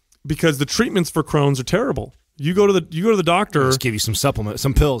that, because the treatments for Crohn's are terrible. You go to the doctor. Just give you some supplements,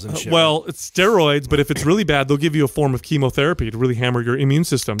 some pills and shit. Well, it's steroids, but if it's really bad, they'll give you a form of chemotherapy to really hammer your immune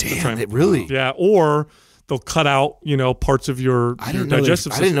system. Damn, it really? Yeah, or they'll cut out, parts of your digestive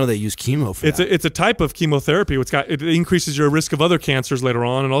system. I didn't know they use chemo for that. It's a type of chemotherapy. It increases your risk of other cancers later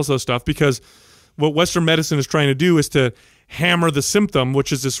on and all those stuff, because what Western medicine is trying to do is to hammer the symptom,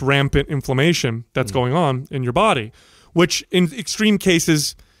 which is this rampant inflammation that's going on in your body, which in extreme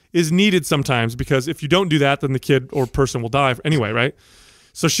cases is needed sometimes, because if you don't do that, then the kid or person will die anyway, right?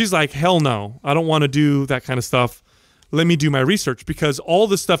 So she's like, hell no, I don't want to do that kind of stuff. Let me do my research, because all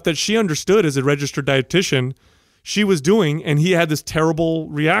the stuff that she understood as a registered dietitian, she was doing, and he had this terrible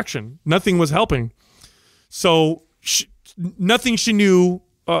reaction. Nothing was helping. So nothing she knew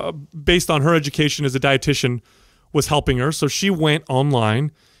based on her education as a dietitian was helping her. So she went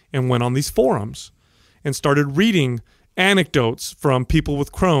online and went on these forums and started reading anecdotes from people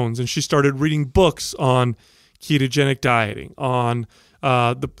with Crohn's, and she started reading books on ketogenic dieting, on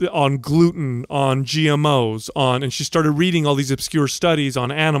gluten, on GMOs, and she started reading all these obscure studies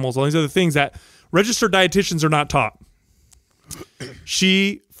on animals, all these other things that registered dietitians are not taught.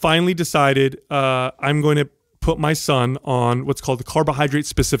 She finally decided, I'm going to put my son on what's called the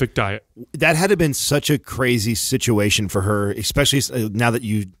carbohydrate-specific diet. That had to have been such a crazy situation for her, especially now that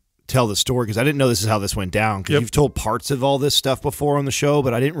you tell the story, because I didn't know this is how this went down, because you've told parts of all this stuff before on the show,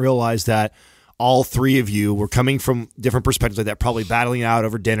 but I didn't realize that all three of you were coming from different perspectives like that, probably battling out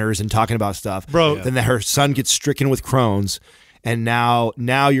over dinners and talking about stuff. Bro. Then her son gets stricken with Crohn's, and now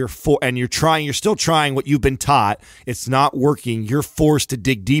you're you're still trying what you've been taught. It's not working. You're forced to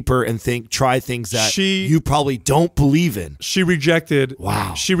dig deeper and try things that you probably don't believe in. She rejected.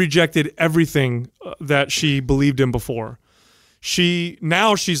 Wow. She rejected everything that she believed in before.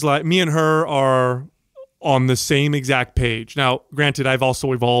 Now she's like, me and her are on the same exact page. Now, granted, I've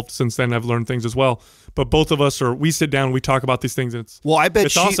also evolved since then. I've learned things as well. But both of us we sit down, we talk about these things, and it's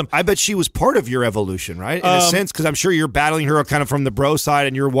awesome. I bet she was part of your evolution, right? In a sense, because I'm sure you're battling her kind of from the bro side,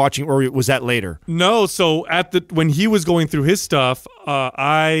 and you're watching, or was that later? No, so when he was going through his stuff,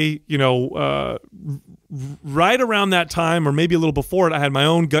 right around that time, or maybe a little before it, I had my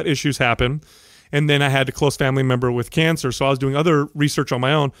own gut issues happen. And then I had a close family member with cancer, so I was doing other research on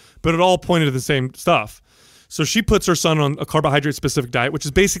my own, but it all pointed to the same stuff. So she puts her son on a carbohydrate-specific diet, which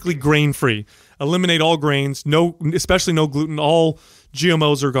is basically grain-free. Eliminate all grains, especially no gluten. All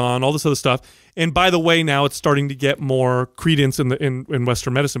GMOs are gone, all this other stuff. And by the way, now it's starting to get more credence in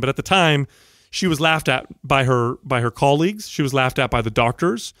Western medicine. But at the time, she was laughed at by her colleagues. She was laughed at by the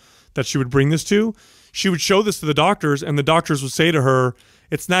doctors that she would bring this to. She would show this to the doctors, and the doctors would say to her,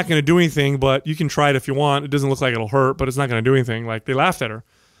 it's not going to do anything, but you can try it if you want. It doesn't look like it'll hurt, but it's not going to do anything. Like, they laughed at her.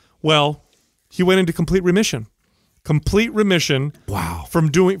 Well, he went into complete remission. Wow. From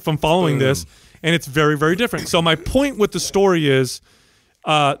following this, and it's very, very different. So my point with the story is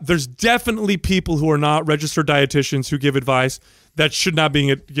there's definitely people who are not registered dietitians who give advice that should not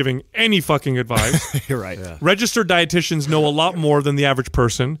be giving any fucking advice. You're right. Yeah. Registered dietitians know a lot more than the average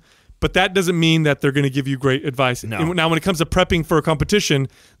person. But that doesn't mean that they're going to give you great advice. No. Now, when it comes to prepping for a competition,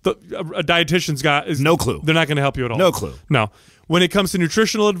 a dietitian's got no clue. They're not going to help you at all. No clue. No. When it comes to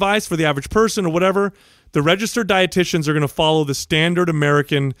nutritional advice for the average person or whatever, the registered dietitians are going to follow the standard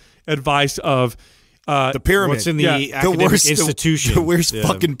American advice of the pyramid. What's in the academic institution? The worst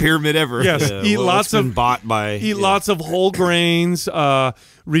fucking pyramid ever. Yes, eat lots of lots of whole grains.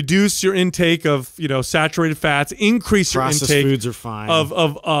 Reduce your intake of saturated fats. Increase your Processed intake foods are fine. of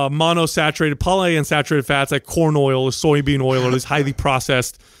monosaturated, polyunsaturated fats like corn oil or soybean oil or these highly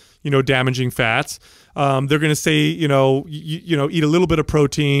processed, damaging fats. They're going to say eat a little bit of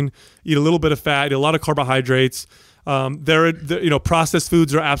protein, eat a little bit of fat, eat a lot of carbohydrates. Processed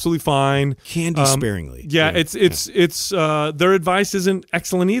foods are absolutely fine. Candy sparingly. Yeah, it's their advice isn't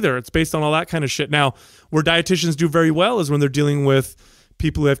excellent either. It's based on all that kind of shit. Now, where dietitians do very well is when they're dealing with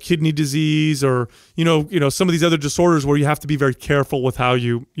people who have kidney disease or some of these other disorders where you have to be very careful with how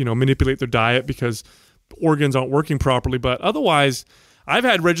you manipulate their diet because organs aren't working properly. But otherwise, I've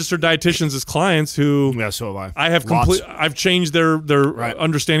had registered dietitians as clients who so have I. I have I've changed their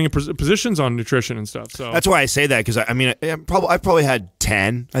understanding of positions on nutrition and stuff. So that's why I say that, because I've probably had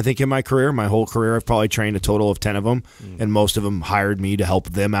 10. I think in my career, my whole career, I've probably trained a total of 10 of them, and most of them hired me to help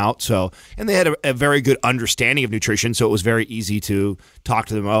them out. So, and they had a very good understanding of nutrition, so it was very easy to talk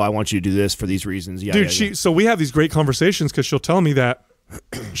to them. Oh, I want you to do this for these reasons. Yeah, dude. So we have these great conversations because she'll tell me that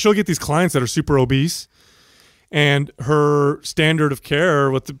she'll get these clients that are super obese. And her standard of care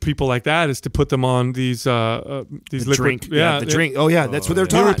with the people like that is to put them on these liquid drink. The drink. Oh yeah, that's what they're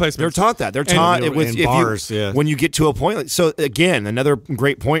taught. They're taught that. They're taught it with bars. When you get to a point. So again, another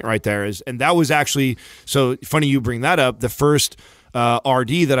great point right there is, and that was actually so funny you bring that up. The first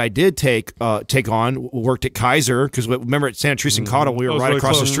RD that I did take on worked at Kaiser, because remember at Santa Teresa and Cotto, we were right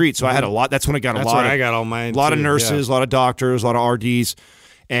across the street. So I had a lot. That's when I got a lot. I got all mine. A lot of nurses, a lot of doctors, a lot of RDs.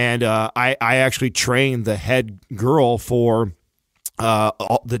 And I actually trained the head girl for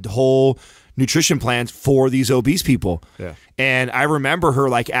the whole nutrition plans for these obese people. Yeah. And I remember her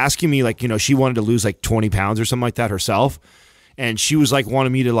like asking me, like, she wanted to lose like 20 pounds or something like that herself. And she was like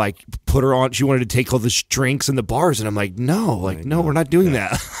wanting me to like put her on. She wanted to take all the drinks and the bars. And I'm like, no, we're not doing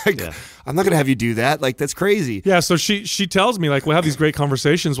that. Like, I'm not going to have you do that. Like, that's crazy. Yeah. So she tells me, like, we'll have these great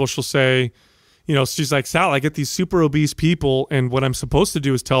conversations. Well, she'll say, she's like, Sal, I get these super obese people. And what I'm supposed to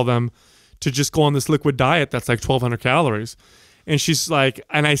do is tell them to just go on this liquid diet that's like 1,200 calories. And she's like,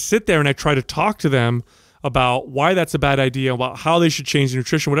 and I sit there and I try to talk to them about why that's a bad idea, about how they should change the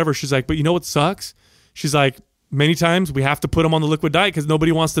nutrition, whatever. She's like, but you know what sucks? She's like, many times we have to put them on the liquid diet because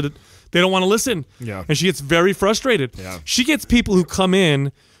nobody wants to, they don't want to listen. Yeah. And she gets very frustrated. Yeah. She gets people who come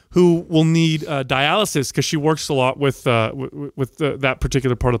in who will need dialysis because she works a lot with that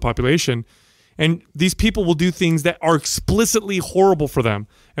particular part of the population. And these people will do things that are explicitly horrible for them.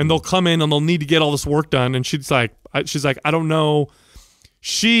 And they'll come in and they'll need to get all this work done. And she's like, I don't know.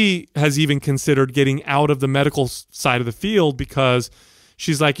 She has even considered getting out of the medical side of the field because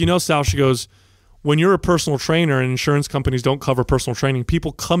she's like, Sal, she goes, when you're a personal trainer and insurance companies don't cover personal training,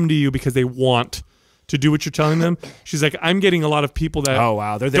 people come to you because they want to do what you're telling them. She's like, I'm getting a lot of people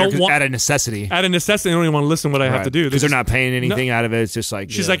that they're there out of necessity. Out of necessity, they don't even want to listen to what I have to do. Because they're not paying anything out of it. It's just like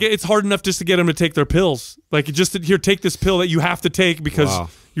she's like, it's hard enough just to get them to take their pills. Like, just here, take this pill that you have to take because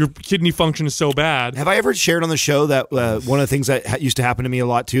your kidney function is so bad. Have I ever shared on the show that one of the things that used to happen to me a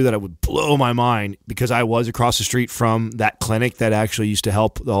lot too, that I would blow my mind because I was across the street from that clinic that actually used to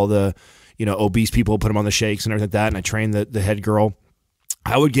help all the obese people, put them on the shakes and everything like that, and I trained the head girl.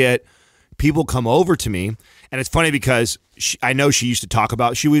 I would get people come over to me, and it's funny because I know she used to talk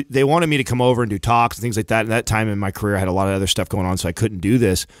about, they wanted me to come over and do talks and things like that. And that time in my career, I had a lot of other stuff going on, so I couldn't do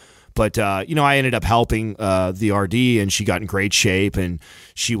this. But, I ended up helping the RD, and she got in great shape, and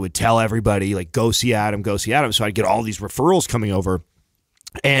she would tell everybody, like, go see Adam, go see Adam. So I'd get all these referrals coming over,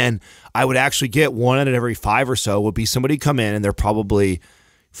 and I would actually get one out of every 5 or so would be somebody come in, and they're probably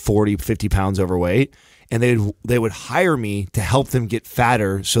 40, 50 pounds overweight, and they would hire me to help them get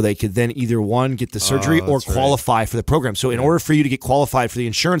fatter so they could then either one, get the surgery or qualify for the program. So in order for you to get qualified for the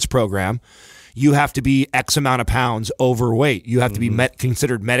insurance program, you have to be X amount of pounds overweight. You have to be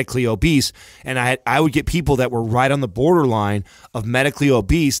considered medically obese. And I would get people that were right on the borderline of medically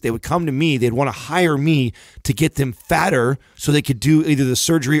obese. They would come to me. They'd want to hire me to get them fatter so they could do either the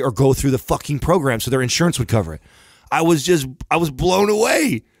surgery or go through the fucking program so their insurance would cover it. I was blown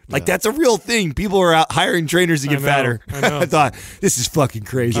away. Like, that's a real thing. People are out hiring trainers to get fatter. I thought, this is fucking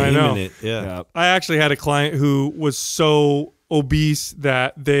crazy. I know. Yeah. I actually had a client who was so obese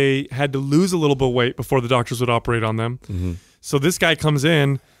that they had to lose a little bit of weight before the doctors would operate on them. Mm-hmm. So this guy comes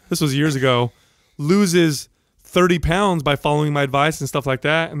in, this was years ago, loses 30 pounds by following my advice and stuff like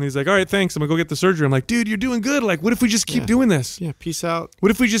that. And he's like, all right, thanks. I'm going to go get the surgery. I'm like, dude, you're doing good. Like, what if we just keep doing this? Yeah, peace out.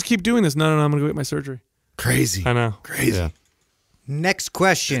 What if we just keep doing this? No, I'm going to go get my surgery. Crazy. I know. Crazy. Yeah. Next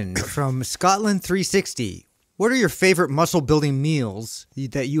question from Scotland 360. What are your favorite muscle building meals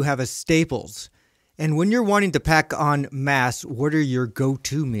that you have as staples? And when you're wanting to pack on mass, what are your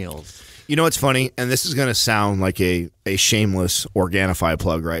go-to meals? You know what's funny? And this is going to sound like a shameless Organifi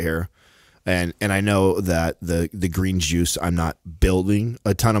plug right here. And I know that the green juice, I'm not building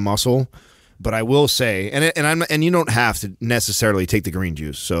a ton of muscle. But I will say, and you don't have to necessarily take the green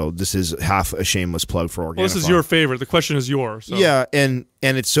juice. So this is half a shameless plug for Organifi. Well, this is your favorite. The question is yours. So. Yeah, and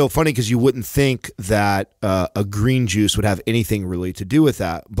it's so funny because you wouldn't think that a green juice would have anything really to do with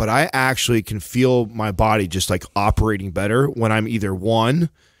that. But I actually can feel my body just like operating better when I'm either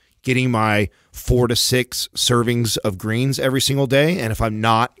getting my 4 to 6 servings of greens every single day, and if I'm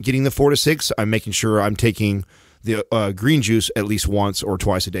not getting the 4 to 6, I'm making sure I'm taking the green juice at least once or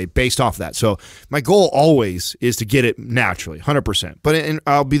twice a day based off that. So my goal always is to get it naturally, 100%. But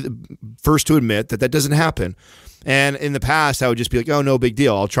I'll be the first to admit that doesn't happen. And in the past, I would just be like, oh, no big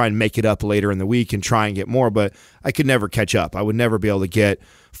deal. I'll try and make it up later in the week and try and get more. But I could never catch up. I would never be able to get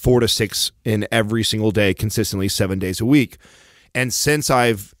 4 to 6 in every single day consistently 7 days a week. And since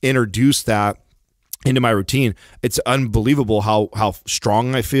I've introduced that into my routine, it's unbelievable how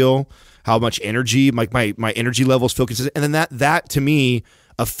strong I feel, how much energy, like my energy levels feel consistent. And then that to me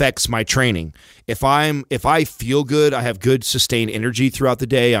affects my training. If I feel good, I have good sustained energy throughout the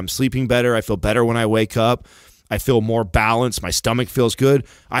day, I'm sleeping better, I feel better when I wake up, I feel more balanced, my stomach feels good,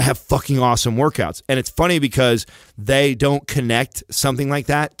 I have fucking awesome workouts. And it's funny because they don't connect something like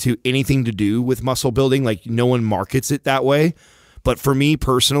that to anything to do with muscle building. Like, no one markets it that way. But for me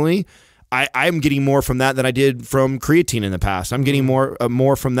personally, I'm getting more from that than I did from creatine in the past. I'm getting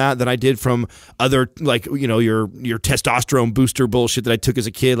more from that than I did from other, like, you know, your testosterone booster bullshit that I took as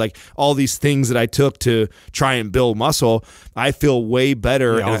a kid. Like all these things that I took to try and build muscle. I feel way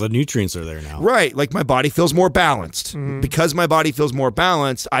better. Yeah, all the nutrients are there now. Right. Like my body feels more balanced. Because my body feels more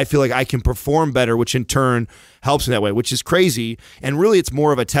balanced, I feel like I can perform better, which in turn helps in that way, which is crazy. And really, it's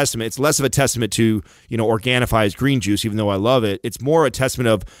more of a testament. It's less of a testament to, you know, Organifi's green juice, even though I love it. It's more a testament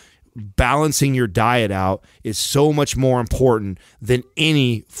of balancing your diet out is so much more important than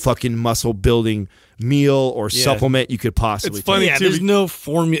any fucking muscle building meal or supplement you could possibly it's funny take. too. There's no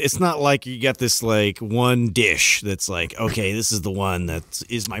formula. It's not like you get this like one dish that's like, okay, this is the one that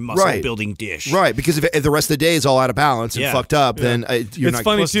is my muscle building dish. Right, because if the rest of the day is all out of balance and fucked up, then you're it's not.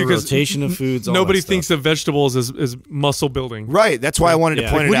 Funny too because rotation of foods. Nobody thinks of vegetables as muscle building. Right, that's why I wanted to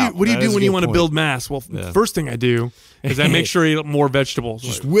point it out. What do you do when you want to build mass? Well, first thing I do is I make sure I eat more vegetables.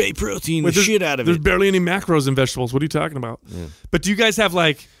 Just whey protein the shit out of There's it. barely any macros in vegetables. What are you talking about? Yeah. But do you guys have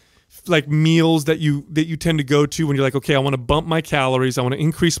like meals that you tend to go to when you're like, okay, I want to bump my calories, I want to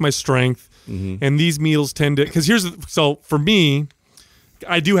increase my strength, and these meals tend to, because so for me,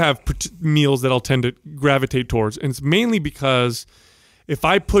 I do have meals that I'll tend to gravitate towards, and it's mainly because if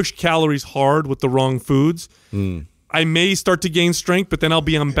I push calories hard with the wrong foods, I may start to gain strength, but then I'll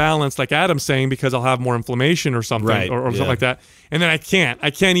be unbalanced, like Adam's saying, because I'll have more inflammation or something, or something like that, and then I can't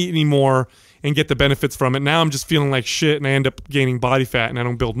eat anymore and get the benefits from it. Now I'm just feeling like shit, and I end up gaining body fat, and I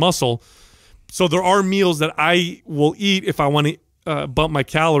don't build muscle. So there are meals that I will eat if I want to bump my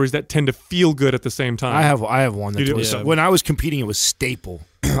calories that tend to feel good at the same time. I have one that when I was competing, it was staple.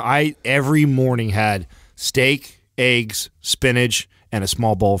 I every morning had steak, eggs, spinach, and a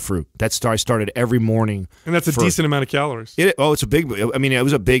small bowl of fruit. I started every morning. And that's a decent amount of calories. It's a big, I mean, it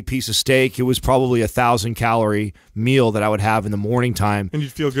was a big piece of steak. It was probably 1,000-calorie meal that I would have in the morning time. And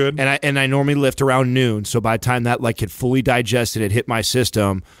you'd feel good? And I normally lift around noon. So by the time that like had fully digested, it hit my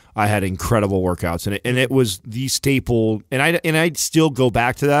system, I had incredible workouts. And it was the staple. And I still go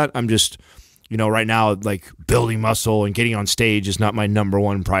back to that. I'm just, you know, right now, like building muscle and getting on stage is not my number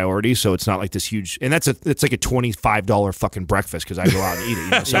one priority. So it's not like this huge, and it's like a $25 fucking breakfast because I go out and eat it. You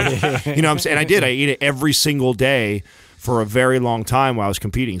know, so, you know what I'm saying? I eat it every single day for a very long time while I was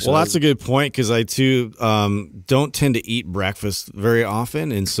competing. So well, that's a good point because I too don't tend to eat breakfast very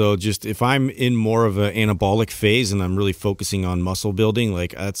often, and so just if I'm in more of an anabolic phase and I'm really focusing on muscle building,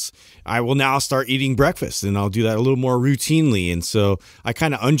 like I will now start eating breakfast, and I'll do that a little more routinely, and so I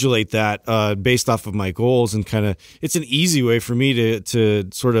kind of undulate that based off of my goals, and kind of it's an easy way for me to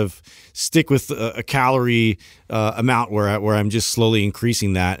sort of stick with a calorie amount where I'm just slowly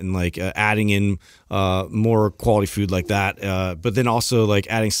increasing that and like adding in more quality food like that, but then also like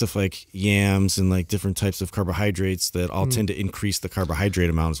adding stuff like yams and like different types of carbohydrates that all tend to increase the carbohydrate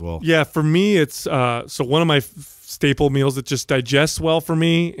amount as well. Yeah, for me it's so one of my staple meals that just digests well for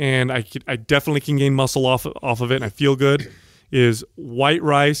me, and I definitely can gain muscle off of it, and I feel good, is white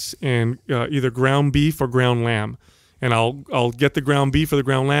rice and either ground beef or ground lamb. And I'll get the ground beef or the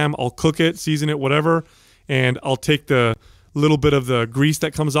ground lamb, I'll cook it, season it, whatever, and I'll take the little bit of the grease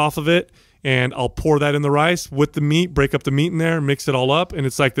that comes off of it, and I'll pour that in the rice with the meat, break up the meat in there, mix it all up, and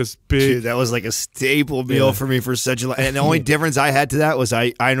it's like this big... Dude, that was like a staple meal for me for such a long... And the only difference I had to that was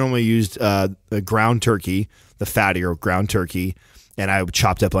I normally used the ground turkey, the fattier ground turkey, and I would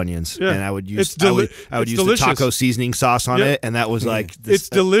chopped up onions, and I would use I would use delicious. The taco seasoning sauce on it, and that was like it's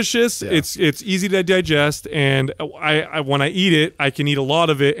delicious. Yeah. It's easy to digest, and I when I eat it, I can eat a lot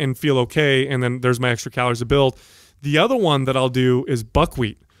of it and feel okay, and then there's my extra calories to build. The other one that I'll do is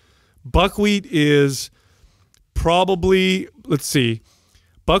buckwheat. Buckwheat is probably, let's see,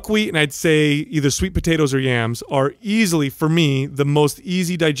 buckwheat, and I'd say either sweet potatoes or yams are easily for me the most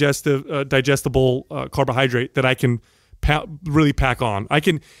easy digestible carbohydrate that I can really pack on. I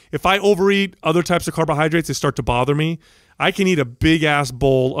can, if I overeat other types of carbohydrates, they start to bother me. I can eat a big ass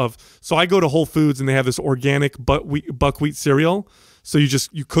bowl of, so I go to Whole Foods and they have this organic buckwheat cereal. So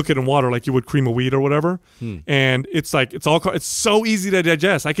you cook it in water like you would cream of wheat or whatever. And it's like, it's so easy to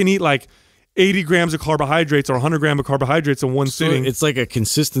digest. I can eat like 80 grams of carbohydrates or 100 grams of carbohydrates in one sitting. It's like a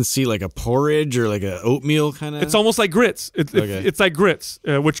consistency, like a porridge or like a oatmeal kind of? It's almost like grits. It's like grits,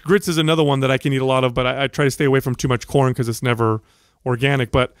 which grits is another one that I can eat a lot of, but I try to stay away from too much corn because it's never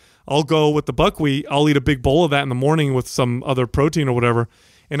organic. But I'll go with the buckwheat. I'll eat a big bowl of that in the morning with some other protein or whatever,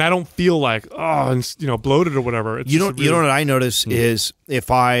 and I don't feel like bloated or whatever. It's you know what I notice is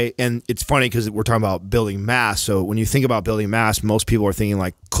and it's funny because we're talking about building mass. So when you think about building mass, most people are thinking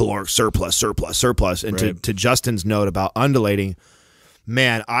like caloric surplus. And to Justin's note about undulating,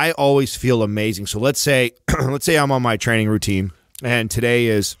 man, I always feel amazing. So let's say I'm on my training routine, and today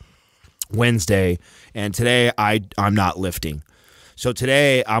is Wednesday, and today I'm not lifting. So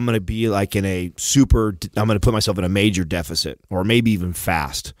today I'm going to be like I'm going to put myself in a major deficit or maybe even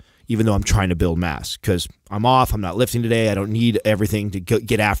fast, even though I'm trying to build mass because I'm off. I'm not lifting today. I don't need everything to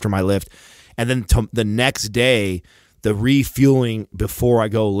get after my lift. And then the next day, the refueling before I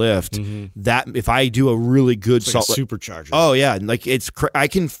go lift, that if I do a really good it's like a supercharger. Oh yeah, like I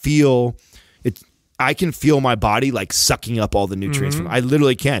can feel it. I can feel my body like sucking up all the nutrients from it. I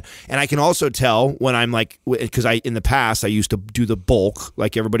literally can. And I can also tell when I'm like, because in the past I used to do the bulk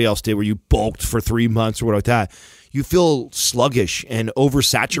like everybody else did, where you bulked for 3 months or whatever like that. You feel sluggish and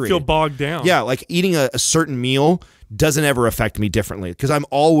oversaturated. You feel bogged down. Yeah, like eating a certain meal doesn't ever affect me differently because I'm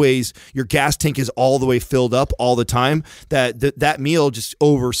always, your gas tank is all the way filled up all the time. That meal just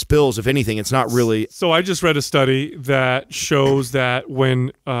overspills. If anything, it's not really. So I just read a study that shows that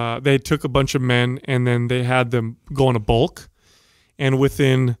when they took a bunch of men and then they had them go on a bulk,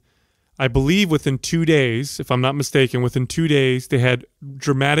 and I believe within 2 days, if I'm not mistaken, within 2 days they had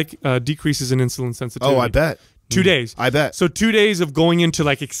dramatic decreases in insulin sensitivity. Oh, I bet. 2 days. I bet. So 2 days of going into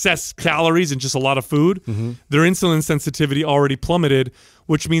like excess calories and just a lot of food, their insulin sensitivity already plummeted,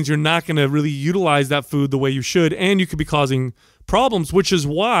 which means you're not going to really utilize that food the way you should, and you could be causing problems, which is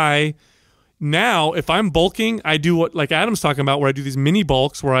why now if I'm bulking, I do what like Adam's talking about, where I do these mini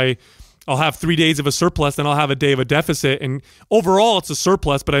bulks where I'll have 3 days of a surplus, then I'll have a day of a deficit, and overall it's a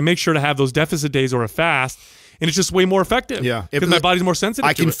surplus, but I make sure to have those deficit days or a fast. And it's just way more effective. Yeah. Because my body's more sensitive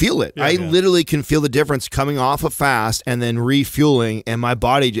I can feel it. Yeah. I literally can feel the difference coming off a fast and then refueling, and my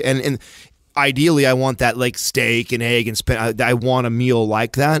body, and ideally I want that like steak and egg and I want a meal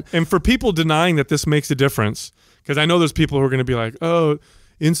like that. And for people denying that this makes a difference, because I know there's people who are going to be like, oh,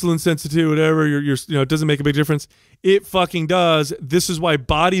 insulin sensitive, whatever, it doesn't make a big difference. It fucking does. This is why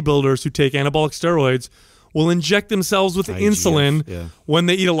bodybuilders who take anabolic steroids will inject themselves with insulin when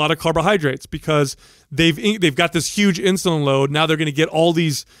they eat a lot of carbohydrates, because they've got this huge insulin load. Now they're going to get all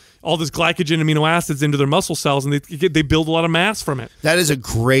this glycogen amino acids into their muscle cells, and they build a lot of mass from it. That is a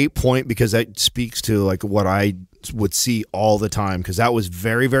great point, because that speaks to like what I would see all the time, because that was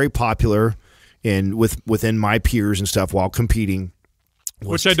very, very popular within my peers and stuff while competing.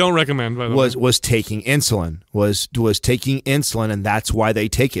 Which I don't recommend, by the way. Was taking insulin, was taking insulin, and that's why they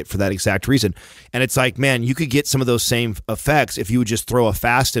take it, for that exact reason. And it's like, man, you could get some of those same effects if you would just throw a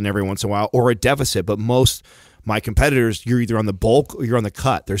fast in every once in a while or a deficit. But most my competitors, you're either on the bulk or you're on the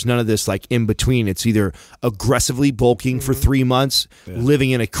cut. There's none of this like in between. It's either aggressively bulking for 3 months, living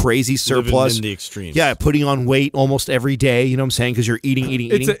in a crazy surplus, living in the extremes. Yeah, putting on weight almost every day. You know what I'm saying? Because you're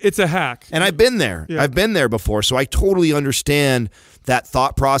eating. It's a hack. And I've been there. Yeah. I've been there before, so I totally understand that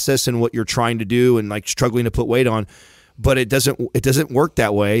thought process and what you're trying to do and like struggling to put weight on. But it doesn't work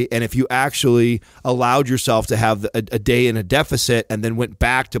that way. And if you actually allowed yourself to have a day in a deficit and then went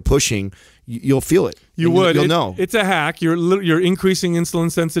back to pushing, you'll feel it. You'll know. It's a hack. You're increasing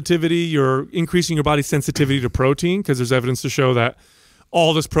insulin sensitivity. You're increasing your body's sensitivity to protein, because there's evidence to show that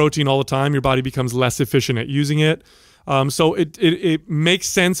all this protein all the time, your body becomes less efficient at using it. So it makes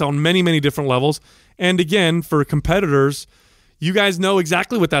sense on many, many different levels. And again, for competitors, you guys know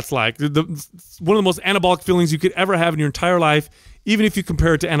exactly what that's like. One of the most anabolic feelings you could ever have in your entire life, even if you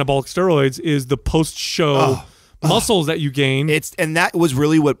compare it to anabolic steroids, is the post-show muscles that you gain. And that was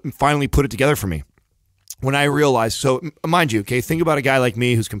really what finally put it together for me. When I realized, so mind you, okay, think about a guy like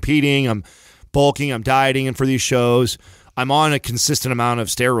me who's competing, I'm bulking, I'm dieting, and for these shows, I'm on a consistent amount of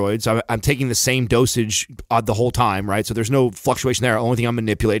steroids. I'm taking the same dosage the whole time, right? So there's no fluctuation there. The only thing I'm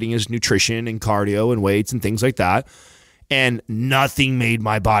manipulating is nutrition and cardio and weights and things like that. And nothing made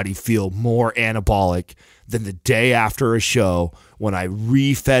my body feel more anabolic than the day after a show when I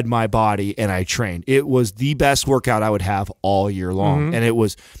refed my body and I trained. It was the best workout I would have all year long. And it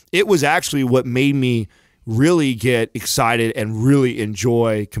was actually what made me really get excited and really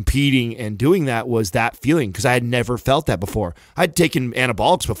enjoy competing and doing that, was that feeling, because I had never felt that before. I'd taken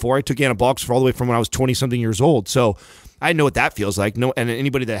anabolics before. I took anabolics for all the way from when I was 20-something years old. So I know what that feels like. No, and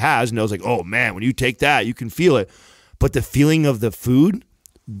anybody that has knows, like, oh man, when you take that, you can feel it. But the feeling of the food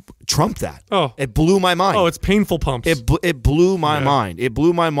trumped that. Oh, it blew my mind. Oh, it's painful pumps. It blew my mind. It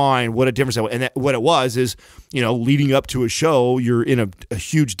blew my mind what a difference that was. And what it was is, leading up to a show, you're in a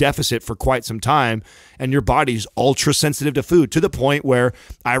huge deficit for quite some time, and your body's ultra sensitive to food, to the point where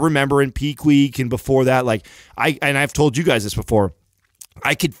I remember in peak week and before that, like I've told you guys this before,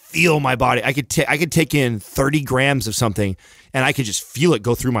 I could feel my body. I could take in 30 grams of something, and I could just feel it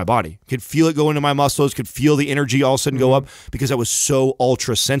go through my body. Could feel it go into my muscles. Could feel the energy all of a sudden go up, because I was so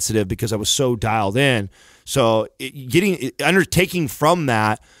ultra sensitive, because I was so dialed in. So undertaking from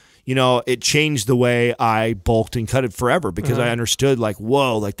that, it changed the way I bulked and cut it forever because I understood like,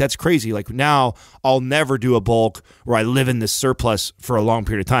 whoa, like that's crazy. Like now I'll never do a bulk where I live in this surplus for a long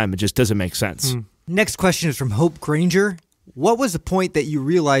period of time. It just doesn't make sense. Next question is from Hope Granger. What was the point that you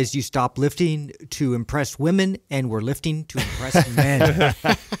realized you stopped lifting to impress women and were lifting to impress men?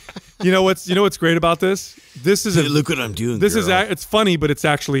 You know what's great about this? This is look what I'm doing. This girl. It's funny, but it's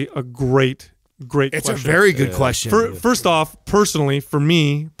actually a great question. It's a very good question. First off, for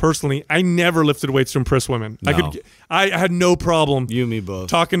me personally, I never lifted weights to impress women. No. I had no problem. You and me both.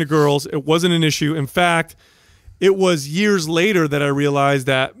 Talking to girls, it wasn't an issue. In fact, it was years later that I realized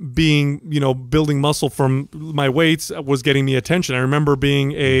that building muscle from my weights was getting me attention. I remember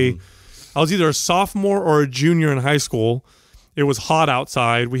being I was either a sophomore or a junior in high school. It was hot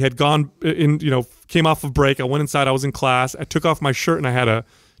outside. We had gone came off of break. I went inside. I was in class. I took off my shirt and I had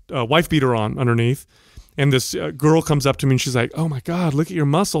a wife beater on underneath. And this girl comes up to me and she's like, "Oh my God, look at your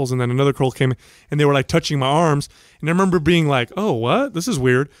muscles." And then another girl came and they were like touching my arms. And I remember being like, "Oh, what? This is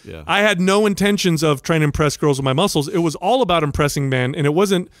weird." Yeah. I had no intentions of trying to impress girls with my muscles. It was all about impressing men. And it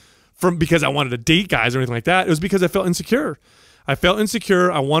wasn't because I wanted to date guys or anything like that. It was because I felt insecure.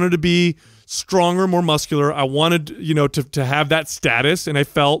 I wanted to be stronger, more muscular. I wanted, to have that status. And I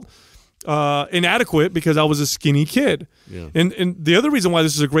felt inadequate because I was a skinny kid. Yeah. And the other reason why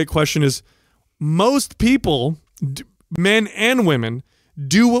this is a great question is most people, men and women,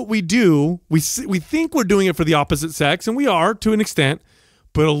 do what we do. We think we're doing it for the opposite sex, and we are to an extent,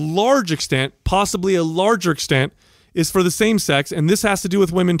 but possibly a larger extent, is for the same sex, and this has to do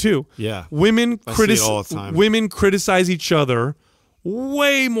with women too. Yeah, women all the time. Women criticize each other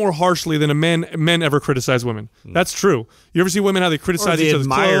way more harshly than men ever criticize women. That's true. You ever see women how they criticize each other's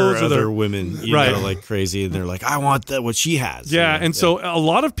clothes? Or other women, right? Like crazy, and they're like, "I want what she has." Yeah, and so a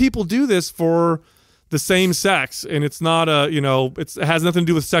lot of people do this for the same sex, and it's not it has nothing to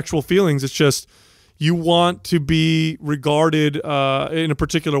do with sexual feelings. It's just you want to be regarded in a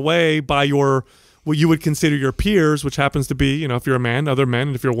particular way by what you would consider your peers, which happens to be, if you're a man, other men,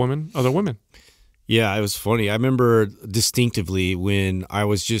 and if you're a woman, other women. Yeah, it was funny. I remember distinctively when I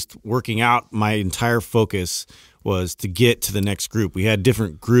was just working out, my entire focus was to get to the next group. We had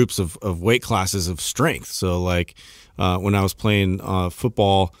different groups of weight classes of strength. So like when I was playing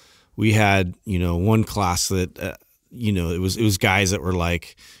football, we had, one class that, it was guys that were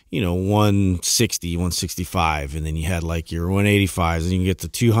like, 160, 165. And then you had like your 185s and you can get to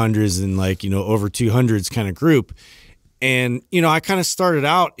 200s and like, over 200s kind of group. And, I kind of started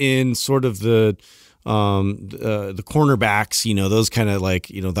out in sort of the cornerbacks, those kind of like,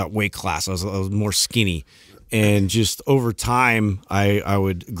 that weight class. I was more skinny. And just over time, I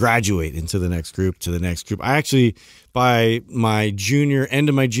would graduate into the next group, I actually, by my end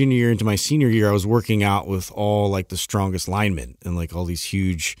of my junior year into my senior year, I was working out with all like the strongest linemen and like all these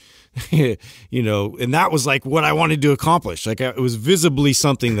huge, and that was like what I wanted to accomplish. Like it was visibly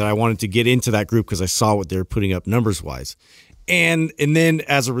something that I wanted to get into that group because I saw what they were putting up numbers wise. And then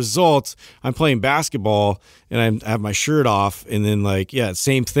as a result, I'm playing basketball and I have my shirt off, and then like, yeah,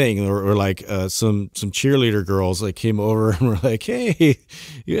 same thing. Or like some cheerleader girls like came over and were like, "Hey,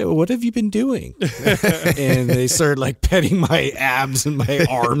 what have you been doing?" And they started like petting my abs and my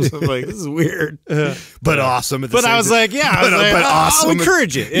arms. I'm like, this is weird, but awesome. But I was like, yeah, but awesome. I'll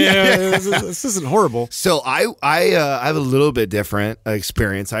encourage it. Yeah, this isn't horrible. So I have a little bit different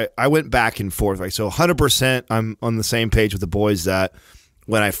experience. I went back and forth. Like, so 100%, I'm on the same page with the boys that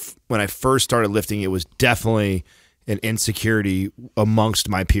when I first started lifting, it was definitely an insecurity amongst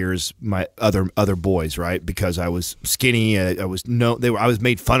my peers, my other boys, right? Because I was skinny. I was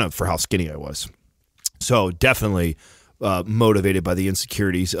made fun of for how skinny I was. So definitely motivated by the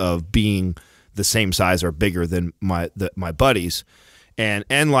insecurities of being the same size or bigger than my buddies.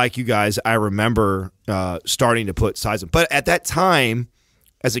 And like you guys, I remember starting to put size. But at that time,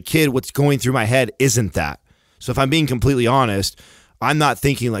 as a kid, what's going through my head isn't that. So if I'm being completely honest, I'm not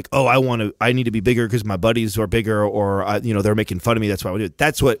thinking like, oh, I need to be bigger because my buddies are bigger, or they're making fun of me. That's why I do it.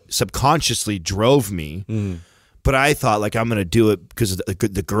 That's what subconsciously drove me. But I thought like I'm going to do it because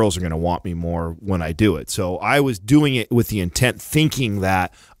the girls are going to want me more when I do it. So I was doing it with the intent, thinking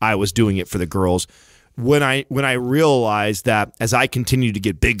that I was doing it for the girls. When I realized that as I continued to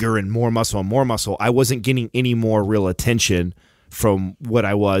get bigger and more muscle, I wasn't getting any more real attention from what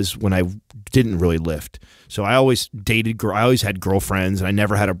I was when I didn't really lift. So I always I always had girlfriends, and I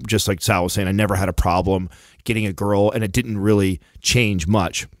never had just like Sal was saying, I never had a problem getting a girl, and it didn't really change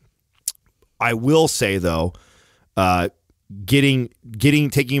much. I will say though, taking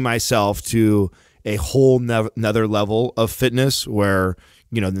myself to a whole another level of fitness where,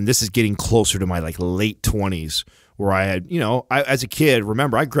 then this is getting closer to my like late 20s, where I had, as a kid,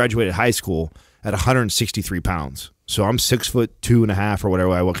 remember, I graduated high school at 163 pounds. So I'm 6'2.5" or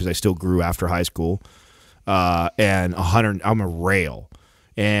whatever I was, because I still grew after high school. And 100, I'm a rail.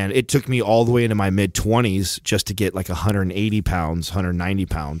 And it took me all the way into my mid-20s just to get like 180 pounds, 190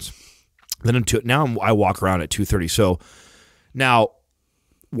 pounds. Then now I walk around at 230. So now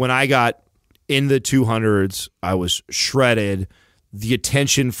when I got in the 200s, I was shredded. The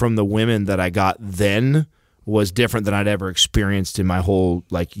attention from the women that I got then was different than I'd ever experienced in my whole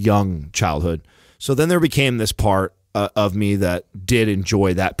like young childhood. So then there became this part of me that did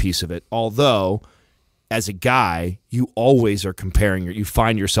enjoy that piece of it. Although, as a guy, you always are you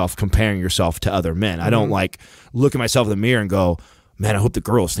find yourself comparing yourself to other men. I don't like look at myself in the mirror and go, man, I hope the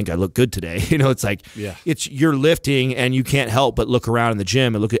girls think I look good today. It's like, you're lifting and you can't help but look around in the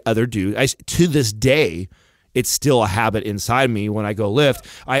gym and look at other dudes. To this day, it's still a habit inside me. When I go lift,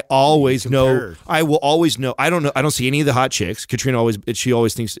 I always know. I will always know. I don't see any of the hot chicks. Katrina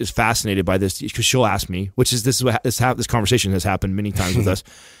always thinks is fascinated by this, because she'll ask me, this conversation has happened many times with us.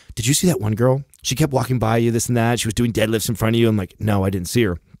 Did you see that one girl? She kept walking by you, this and that. She was doing deadlifts in front of you. I'm like, no, I didn't see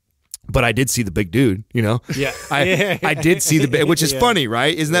her. But I did see the big dude, Yeah. I did see the big, which is funny,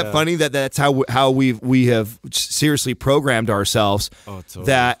 right? Isn't that funny that that's how we have seriously programmed ourselves? Oh, totally.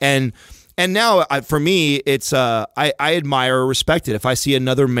 That and now for me, it's I admire or respect it. If I see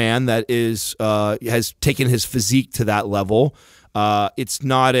another man that has taken his physique to that level, it's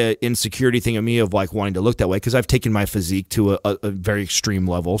not an insecurity thing of me of like wanting to look that way, because I've taken my physique to a very extreme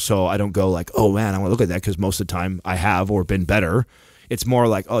level. So I don't go like, oh man, I want to look at that, because most of the time I have or been better. It's more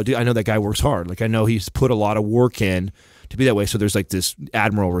like, oh, dude, I know that guy works hard. Like I know he's put a lot of work in to be that way. So there's like this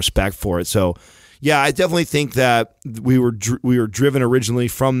admirable respect for it. So yeah, I definitely think that we were driven originally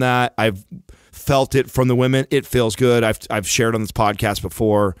from that. I've felt it from the women. It feels good. I've shared on this podcast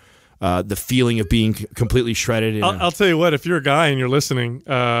before the feeling of being completely shredded. I'll tell you what, if you're a guy and you're listening,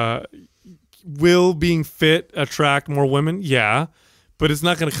 will being fit attract more women? Yeah, but it's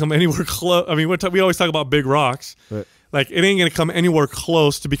not going to come anywhere close. I mean, we always talk about big rocks. Right. Like it ain't going to come anywhere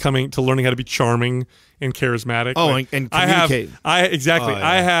close to learning how to be charming and charismatic. Oh, like, and communicate.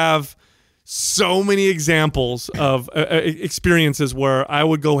 I have so many examples of experiences where I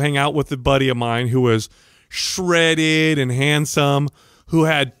would go hang out with a buddy of mine who was shredded and handsome, who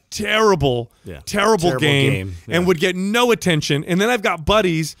had terrible game. And would get no attention. And then I've got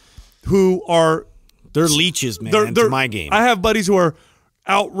buddies who are they're leeches, man. To my game. I have buddies who are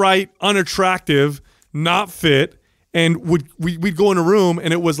outright unattractive, not fit. And we'd go in a room,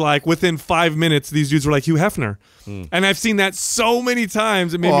 and it was like within 5 minutes, these dudes were like Hugh Hefner. And I've seen that so many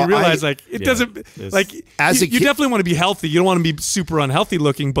times. It made me realize doesn't like you definitely want to be healthy. You don't want to be super unhealthy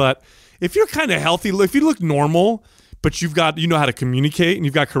looking, but if you're kind of healthy, if you look normal, but you know how to communicate and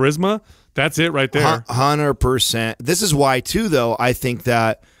you've got charisma, that's it right there. 100%. This is why too, though. I think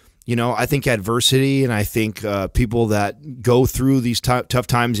that. I think adversity, and I think people that go through these tough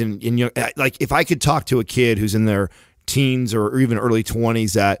times, like if I could talk to a kid who's in their teens or even early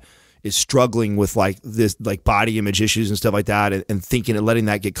 20s that is struggling with like this, like body image issues and stuff like that, and thinking and letting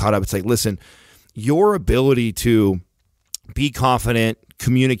that get caught up, it's like, listen, your ability to be confident,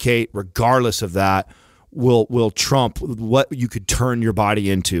 communicate, regardless of that, will trump what you could turn your body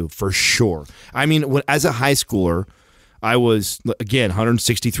into for sure. I mean, as a high schooler, I was, again,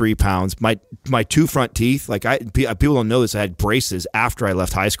 163 pounds. My two front teeth, people don't know this, I had braces after I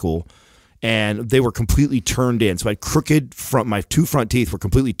left high school, and they were completely turned in. So I had crooked my two front teeth were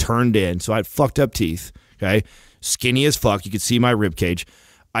completely turned in. So I had fucked up teeth, okay? Skinny as fuck. You could see my rib cage.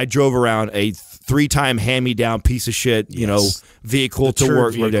 I drove around a 3-time hand-me-down piece of shit, vehicle to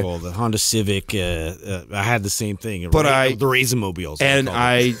work. The Honda Civic. I had the same thing. But the Raisin-mobiles. And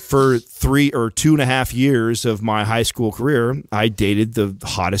for 3 or 2.5 years of my high school career, I dated the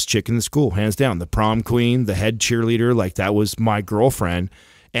hottest chick in the school, hands down. The prom queen, the head cheerleader, like that was my girlfriend.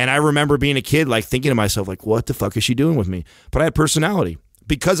 And I remember being a kid, like thinking to myself, like, what the fuck is she doing with me? But I had personality.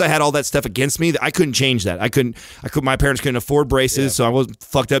 Because I had all that stuff against me, I couldn't change that. My parents couldn't afford braces, so I was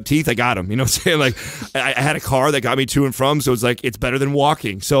fucked up teeth. I got them. You know what I'm saying? Like, I had a car that got me to and from, so it's like it's better than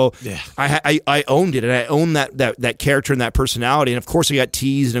walking. So I owned it, and I owned that character and that personality. And of course, I got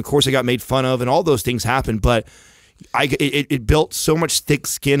teased, and of course, I got made fun of, and all those things happened. But it built so much thick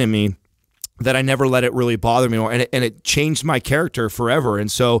skin in me that I never let it really bother me anymore, and it changed my character forever.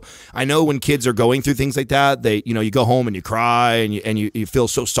 And so I know when kids are going through things like that, you go home and you cry and you feel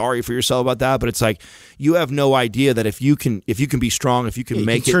so sorry for yourself about that. But it's like you have no idea that if you can be strong, if you can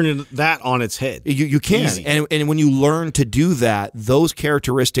make it, turn that on its head. You can, and when you learn to do that, those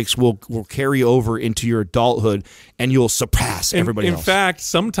characteristics will carry over into your adulthood, and you'll surpass everybody else. In fact,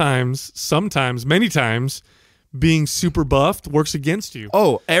 sometimes, many times, being super buffed works against you.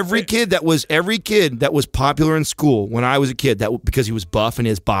 Oh, every kid that was popular in school when I was a kid, that because he was buff and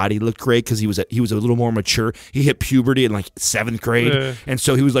his body looked great because he was a little more mature. He hit puberty in like 7th grade, and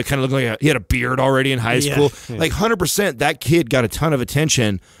so he was like kind of looking like he had a beard already in high school. Like 100%, that kid got a ton of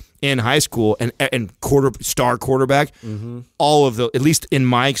attention in high school and star quarterback. All of those, at least in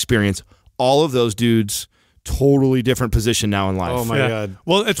my experience, all of those dudes. Totally different position now in life. Oh my God!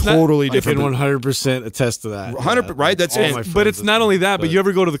 Well, it's totally not, different. I can 100% attest to that. 100, right? That's it. But it's not only that. But you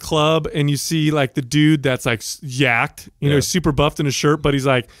ever go to the club and you see like the dude that's like yacked, you know, super buffed in his shirt, but he's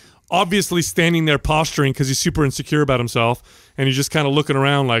like obviously standing there posturing because he's super insecure about himself, and he's just kind of looking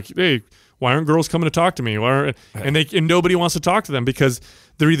around like, hey, why aren't girls coming to talk to me? And nobody wants to talk to them because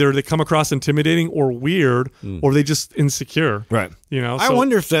they come across intimidating or weird, or they just insecure. Right. You know. I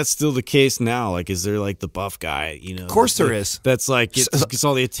wonder if that's still the case now. Like, is there like the buff guy? You know. Of course there is. That's like gets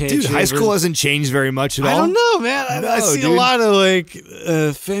all the attention. Dude, high school hasn't changed very much at all. I don't know, man. I see a lot of like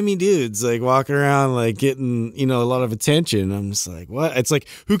femmy dudes like walking around like getting a lot of attention. I'm just like, what? It's like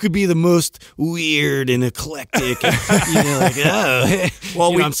who could be the most weird and eclectic? Like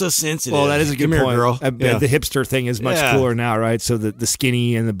well, I'm so sensitive. Well, that is a good point. Girl. The hipster thing is much cooler now, right? So the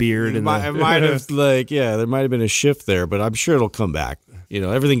skinny and the beard and it might have there might have been a shift there, but I'm sure it'll come back.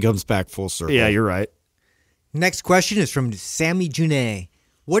 Everything comes back full circle. Yeah, you're right. Next question is from Sammy Junet.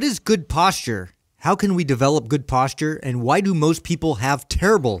 What is good posture? How can we develop good posture, and why do most people have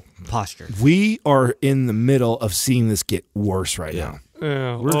terrible posture? We are in the middle of seeing this get worse right now.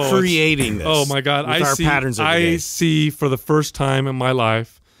 Yeah. We're creating this. Oh my God! I see for the first time in my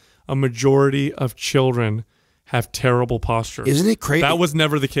life a majority of children have terrible posture. Isn't it crazy? That was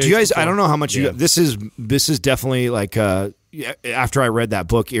never the case. Do you guys? Before. I don't know how much you. This is definitely like after I read that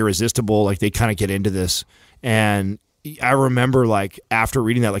book, Irresistible. Like they kind of get into this, and I remember like after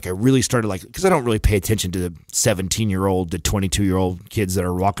reading that, like I really started like because I don't really pay attention to the 17-year-old to 22-year-old kids that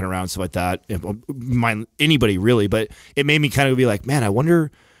are walking around stuff like that. Anybody really, but it made me kind of be like, man, I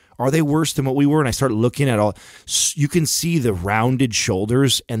wonder. Are they worse than what we were? And I started looking at all. You can see the rounded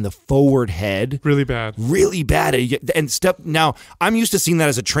shoulders and the forward head. Really bad. Really bad. Now, I'm used to seeing that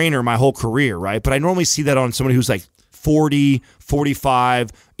as a trainer my whole career, right? But I normally see that on somebody who's like 40, 45,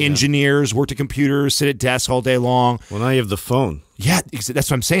 engineers, work at computers, sit at desks all day long. Well, now you have the phone. Yeah, that's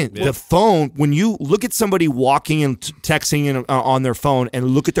what I'm saying. Yeah. The phone, when you look at somebody walking and texting on their phone and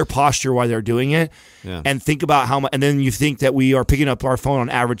look at their posture while they're doing it and think about how much, and then you think that we are picking up our phone on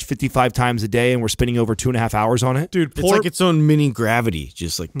average 55 times a day and we're spending over 2.5 hours on it. Dude, it's like its own mini gravity,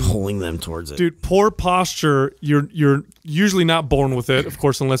 just like pulling them towards it. Dude, poor posture, you're usually not born with it, of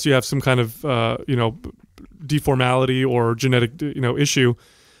course, unless you have some kind of, deformality or genetic, issue.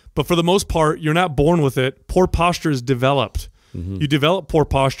 But for the most part, you're not born with it. Poor posture is developed. You develop poor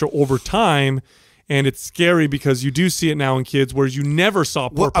posture over time, and it's scary because you do see it now in kids, whereas you never saw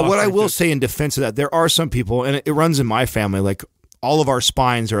poor posture. What I will say in defense of that, there are some people, and it runs in my family, like all of our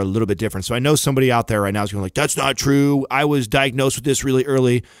spines are a little bit different. So I know somebody out there right now is going like, that's not true. I was diagnosed with this really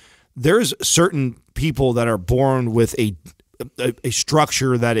early. There's certain people that are born with a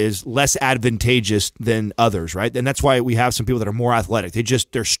structure that is less advantageous than others, right? And that's why we have some people that are more athletic.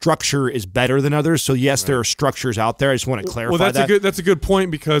 Their structure is better than others. So yes, there are structures out there. I just want to clarify that. That's a good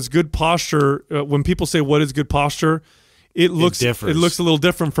point because good posture. When people say what is good posture, it looks a little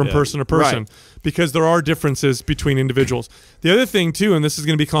different from person to person because there are differences between individuals. The other thing too, and this is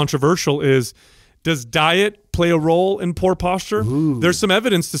going to be controversial, is does diet play a role in poor posture? Ooh. There's some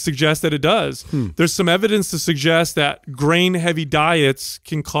evidence to suggest that it does. There's some evidence to suggest that grain-heavy diets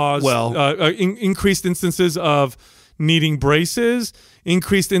can cause increased instances of needing braces,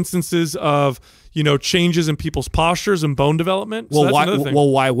 increased instances of changes in people's postures and bone development. So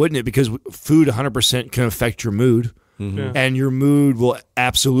why wouldn't it? Because food 100% can affect your mood. And your mood will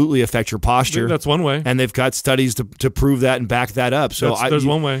absolutely affect your posture. That's one way. And they've got studies to prove that and back that up. So there's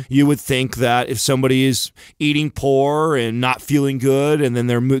one way. You would think that if somebody is eating poor and not feeling good, and then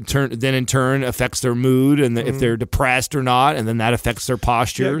their mood in turn affects their mood, and if they're depressed or not, and then that affects their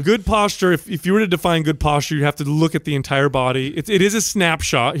posture. Yeah, good posture, if you were to define good posture, you have to look at the entire body. It is a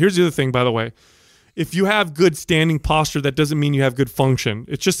snapshot. Here's the other thing, by the way. If you have good standing posture, that doesn't mean you have good function.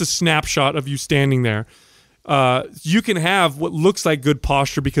 It's just a snapshot of you standing there. You can have what looks like good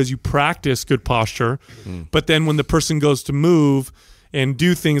posture because you practice good posture, but then when the person goes to move and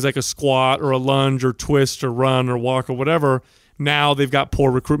do things like a squat or a lunge or twist or run or walk or whatever, now they've got poor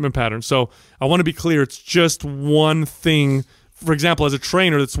recruitment patterns. So I want to be clear, it's just one thing. For example, as a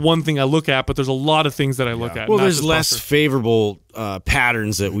trainer, that's one thing I look at, but there's a lot of things that I look at. Well, there's less favorable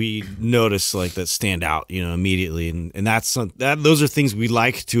patterns that we notice, like that stand out, immediately, and those are things we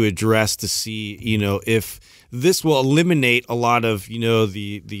like to address to see, if this will eliminate a lot of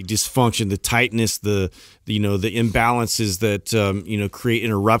the dysfunction, the tightness, the imbalances that create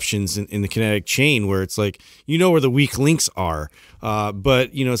interruptions in the kinetic chain, where it's like where the weak links are, but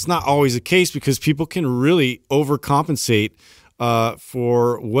it's not always the case, because people can really overcompensate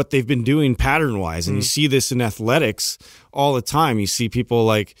for what they've been doing pattern-wise. And you see this in athletics all the time. You see people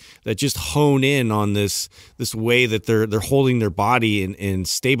like that just hone in on this way that they're holding their body and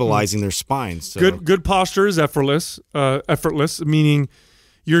stabilizing their spine. So. Good posture is effortless, meaning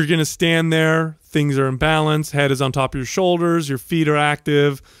you're going to stand there, things are in balance, head is on top of your shoulders, your feet are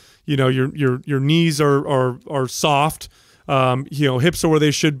active, your knees are soft, hips are where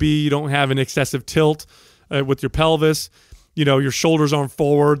they should be, you don't have an excessive tilt with your pelvis. Your shoulders aren't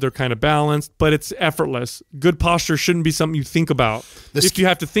forward, they're kind of balanced, but it's effortless. Good posture shouldn't be something you think about. If you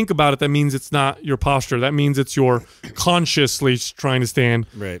have to think about it, that means it's not your posture. That means it's your consciously trying to stand.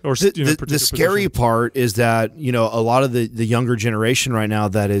 Right. Or the scary part is that a lot of the younger generation right now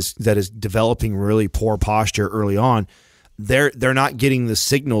that is developing really poor posture early on, they're not getting the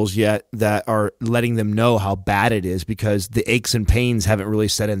signals yet that are letting them know how bad it is, because the aches and pains haven't really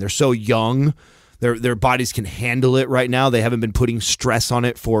set in. They're so young. Their bodies can handle it right now. They haven't been putting stress on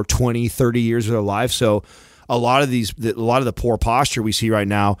it for 20, 30 years of their life. So a lot of the poor posture we see right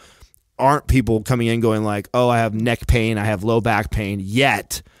now aren't people coming in going like, oh, I have neck pain, I have low back pain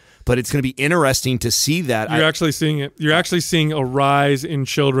yet. But it's going to be interesting to see that. You're actually seeing it. You're actually seeing a rise in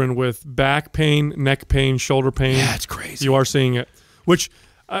children with back pain, neck pain, shoulder pain. Yeah, it's crazy. You are seeing it, which,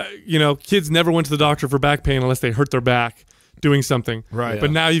 kids never went to the doctor for back pain unless they hurt their back doing something. Right.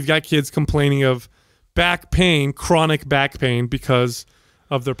 But now you've got kids complaining of back pain, chronic back pain, because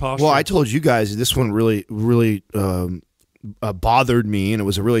of their posture. Well, I told you guys this one really, really bothered me, and it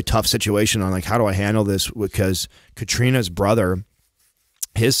was a really tough situation on like, how do I handle this? Because Katrina's brother,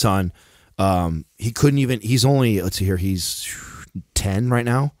 his son, he couldn't even. He's only, let's see here, he's 10 right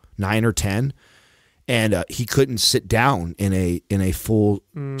now, 9 or 10, and he couldn't sit down in a full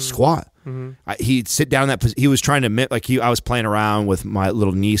squat. Mm-hmm. He'd sit down in that. He was trying to I was playing around with my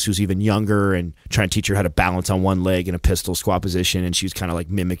little niece who's even younger and trying to teach her how to balance on one leg in a pistol squat position, and she was kind of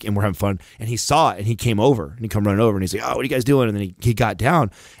like mimicking, and we're having fun. And he saw it, and he came over, and he come running over, and he's like, "Oh, what are you guys doing?" And then he got down,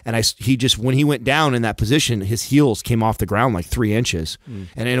 and when he went down in that position, his heels came off the ground like 3 inches,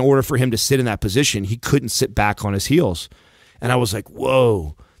 and in order for him to sit in that position, he couldn't sit back on his heels, and I was like,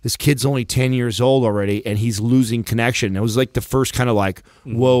 "Whoa." This kid's only 10 years old already, and he's losing connection. It was like the first kind of like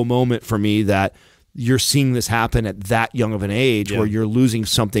whoa moment for me, that you're seeing this happen at that young of an age, where you're losing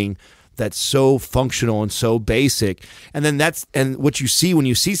something that's so functional and so basic. And then and what you see when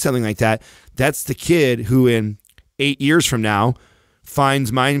you see something like that, that's the kid who in 8 years from now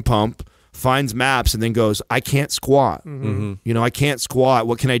finds Mind Pump, finds MAPS, and then goes, I can't squat. I can't squat.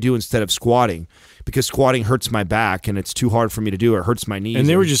 What can I do instead of squatting? Because squatting hurts my back, and it's too hard for me to do. It hurts my knees. And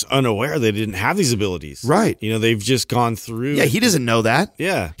they were just unaware they didn't have these abilities. Right. They've just gone through. Yeah, he doesn't know that.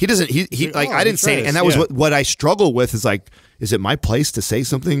 Yeah. He doesn't. He like, I didn't say it. And that was what I struggle with, is like, is it my place to say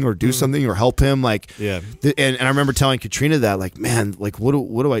something or do something or help him? Like, yeah. And I remember telling Katrina that, like, man, like, what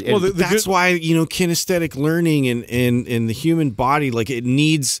do I? Well, that's why, kinesthetic learning and the human body, like, it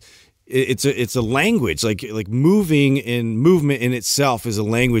needs. It's a language, like moving, and movement in itself is a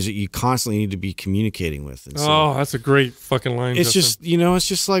language that you constantly need to be communicating with. And so, that's a great fucking line. It's Justin. just it's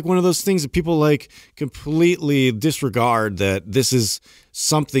just like one of those things that people like completely disregard, that this is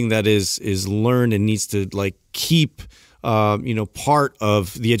something that is learned and needs to like keep part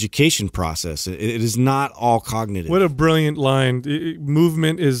of the education process. It is not all cognitive. What a brilliant line!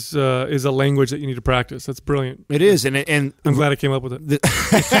 Movement is a language that you need to practice. That's brilliant. It is, and I'm glad I came up with it.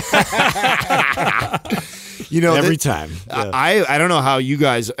 Every time. Yeah. I don't know how you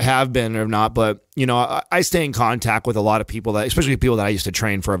guys have been or not, but I stay in contact with a lot of people, especially people that I used to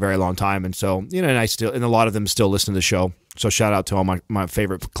train for a very long time, and so and a lot of them still listen to the show. So shout out to all my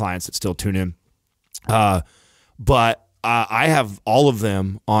favorite clients that still tune in. But I have all of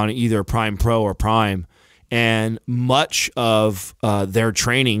them on either Prime Pro or Prime, and much of their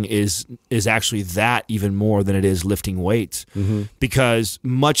training is actually that, even more than it is lifting weights. Because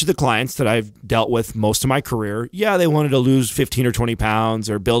much of the clients that I've dealt with most of my career, they wanted to lose 15 or 20 pounds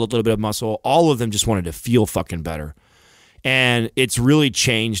or build a little bit of muscle. All of them just wanted to feel fucking better. And it's really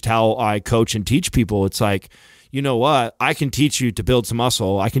changed how I coach and teach people. It's like, you know what? I can teach you to build some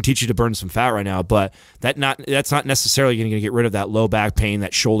muscle. I can teach you to burn some fat right now, but that's not necessarily going to get rid of that low back pain,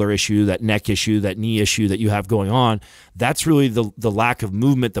 that shoulder issue, that neck issue, that knee issue that you have going on. That's really the lack of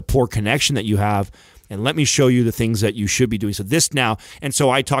movement, the poor connection that you have. and let me show you the things that you should be doing. So this now, and so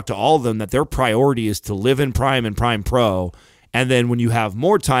I talked to all of them that their priority is to live in Prime and Prime Pro. And then when you have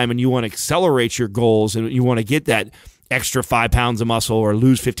more time and you want to accelerate your goals and you want to get that extra 5 pounds of muscle or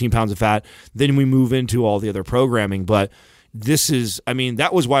lose 15 pounds of fat, then we move into all the other programming. But this is, I mean,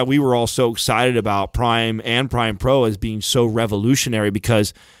 that was why we were all so excited about Prime and Prime Pro as being so revolutionary,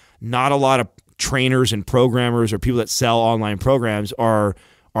 because not a lot of trainers and programmers or people that sell online programs are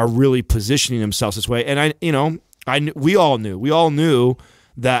really positioning themselves this way. And we all knew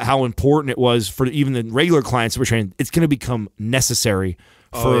that how important it was for even the regular clients that we're training. It's going to become necessary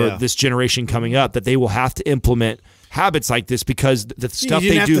for this generation coming up, that they will have to implement habits like this, because the stuff you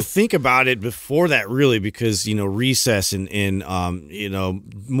didn't they have do. to think about it before that, really, because recess and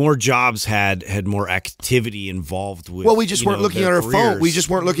more jobs had more activity involved with. Well, we just weren't looking at our phone. We just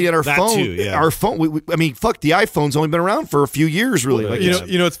weren't looking at our phone. Too, yeah. Our phone. I mean, fuck, the iPhone's only been around for a few years, really. Well,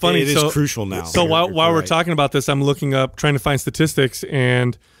 it's funny. It is crucial now. So while we're talking about this, I'm looking up, trying to find statistics,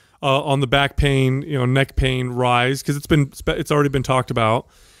 and on the back pain, neck pain rise, because it's already been talked about.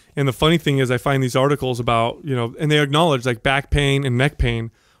 And the funny thing is, I find these articles about, and they acknowledge like back pain and neck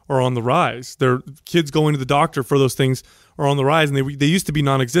pain are on the rise. Their kids going to the doctor for those things are on the rise, and they used to be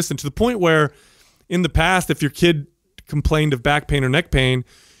non-existent, to the point where in the past, if your kid complained of back pain or neck pain,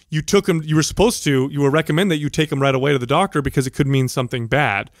 you were recommend that you take them right away to the doctor, because it could mean something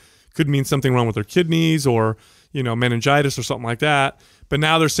bad. It could mean something wrong with their kidneys or, meningitis or something like that. But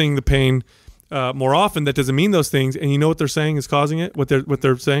now they're seeing the pain more often. That doesn't mean those things. And you know what they're saying is causing it? What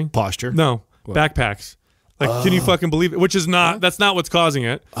they're saying? Posture? No. What? Backpacks. Like, can you fucking believe it? Which is that's not what's causing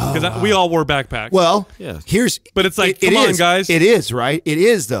it. Because we all wore backpacks. Well, yeah. But it's like, come on, guys. It is, right? It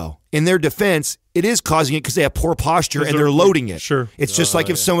is, though. In their defense, it is causing it because they have poor posture and they're loading it. Sure. It's just like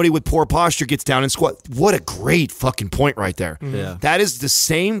if somebody with poor posture gets down and squat. What a great fucking point right there. Mm-hmm. Yeah. That is the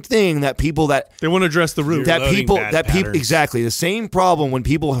same thing that people that they want to address the root. People exactly the same problem when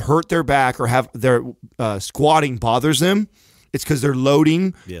people hurt their back or have their squatting bothers them. It's because they're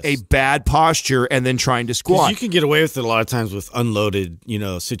loading a bad posture and then trying to squat. You can get away with it a lot of times with unloaded,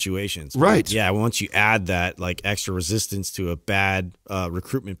 situations. Right. But yeah, once you add that like extra resistance to a bad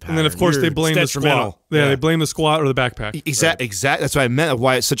recruitment pattern, and then of course they blame the squat. Yeah, they blame the squat or the backpack. Exactly. That's what I meant.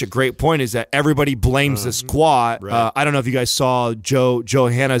 Why it's such a great point is that everybody blames the squat. Right. I don't know if you guys saw Joe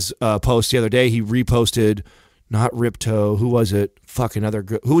Hanna's post the other day. He reposted. Not Ripto. Who was it? Fuck, another.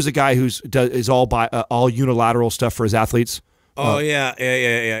 Who was the guy is all unilateral stuff for his athletes?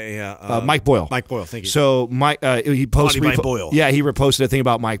 Yeah. Mike Boyle. Mike Boyle, thank you. So Mike, he posted. Body by Boyle. Yeah, he reposted a thing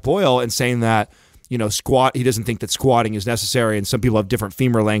about Mike Boyle and saying that squat. He doesn't think that squatting is necessary, and some people have different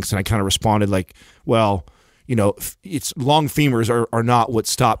femur lengths. And I kind of responded like, well, it's long femurs are not what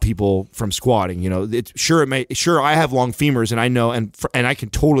stop people from squatting. Sure I have long femurs, and I know, and I can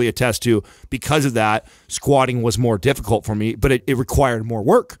totally attest to, because of that, squatting was more difficult for me, but it required more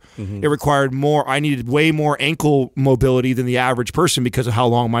work. Mm-hmm. It required more. I needed way more ankle mobility than the average person because of how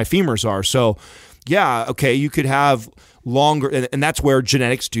long my femurs are. So, yeah, okay, you could have longer, and that's where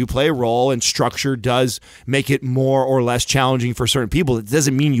genetics do play a role, and structure does make it more or less challenging for certain people. It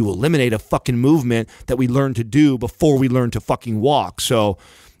doesn't mean you eliminate a fucking movement that we learned to do before we learned to fucking walk. So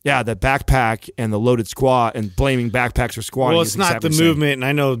yeah, the backpack and the loaded squat and blaming backpacks for squatting. Well, it's not the movement, and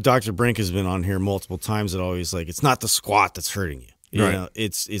I know Dr. Brink has been on here multiple times that always like, it's not the squat that's hurting you.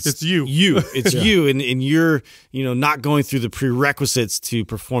 It's you. It's you, and you're not going through the prerequisites to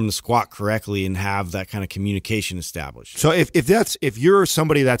perform the squat correctly and have that kind of communication established. So if you're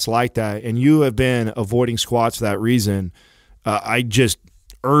somebody that's like that and you have been avoiding squats for that reason, I just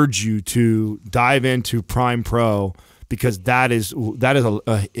urge you to dive into Prime Pro, because that is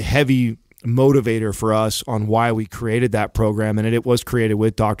a heavy motivator for us on why we created that program, and it was created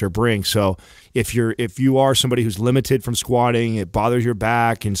with Dr. Brink. So if you are somebody who's limited from squatting, it bothers your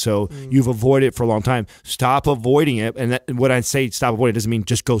back, and so you've avoided it for a long time, stop avoiding it. And what I say stop avoiding it doesn't mean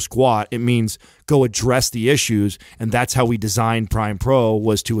just go squat. It means go address the issues, and that's how we designed Prime Pro,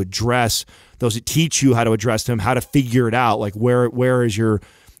 was to address those, teach you how to address them, how to figure it out, like where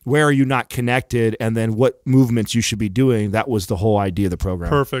are you not connected, and then what movements you should be doing. That was the whole idea of the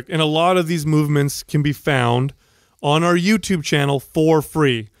program. Perfect. And a lot of these movements can be found on our YouTube channel for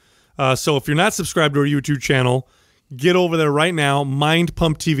free. So if you're not subscribed to our YouTube channel, get over there right now, Mind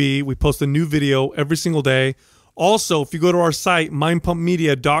Pump TV. We post a new video every single day. Also, if you go to our site,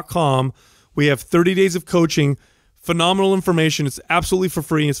 mindpumpmedia.com, we have 30 days of coaching, phenomenal information. It's absolutely for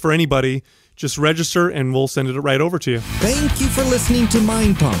free. It's for anybody. Just register and we'll send it right over to you. Thank you for listening to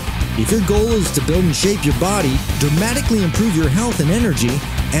Mind Pump. If your goal is to build and shape your body, dramatically improve your health and energy,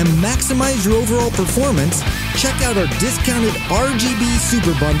 and maximize your overall performance, check out our discounted RGB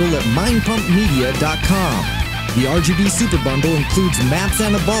Super Bundle at mindpumpmedia.com. The RGB Super Bundle includes MAPS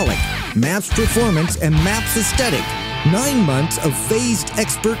Anabolic, MAPS Performance, and MAPS Aesthetic. 9 months of phased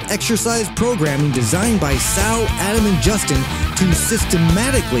expert exercise programming designed by Sal, Adam, and Justin to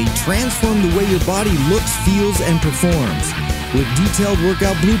systematically transform the way your body looks, feels, and performs. With detailed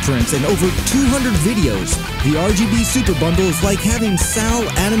workout blueprints and over 200 videos, the RGB Super Bundle is like having Sal,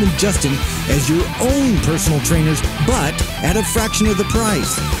 Adam, and Justin as your own personal trainers, but at a fraction of the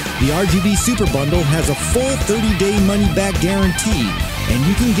price. The RGB Super Bundle has a full 30-day money-back guarantee, and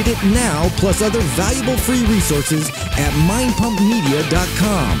you can get it now plus other valuable free resources at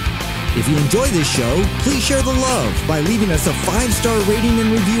mindpumpmedia.com. If you enjoy this show, please share the love by leaving us a 5-star rating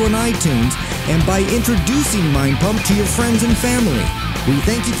and review on iTunes and by introducing Mind Pump to your friends and family. We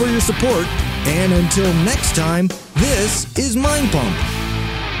thank you for your support, and until next time, this is Mind Pump.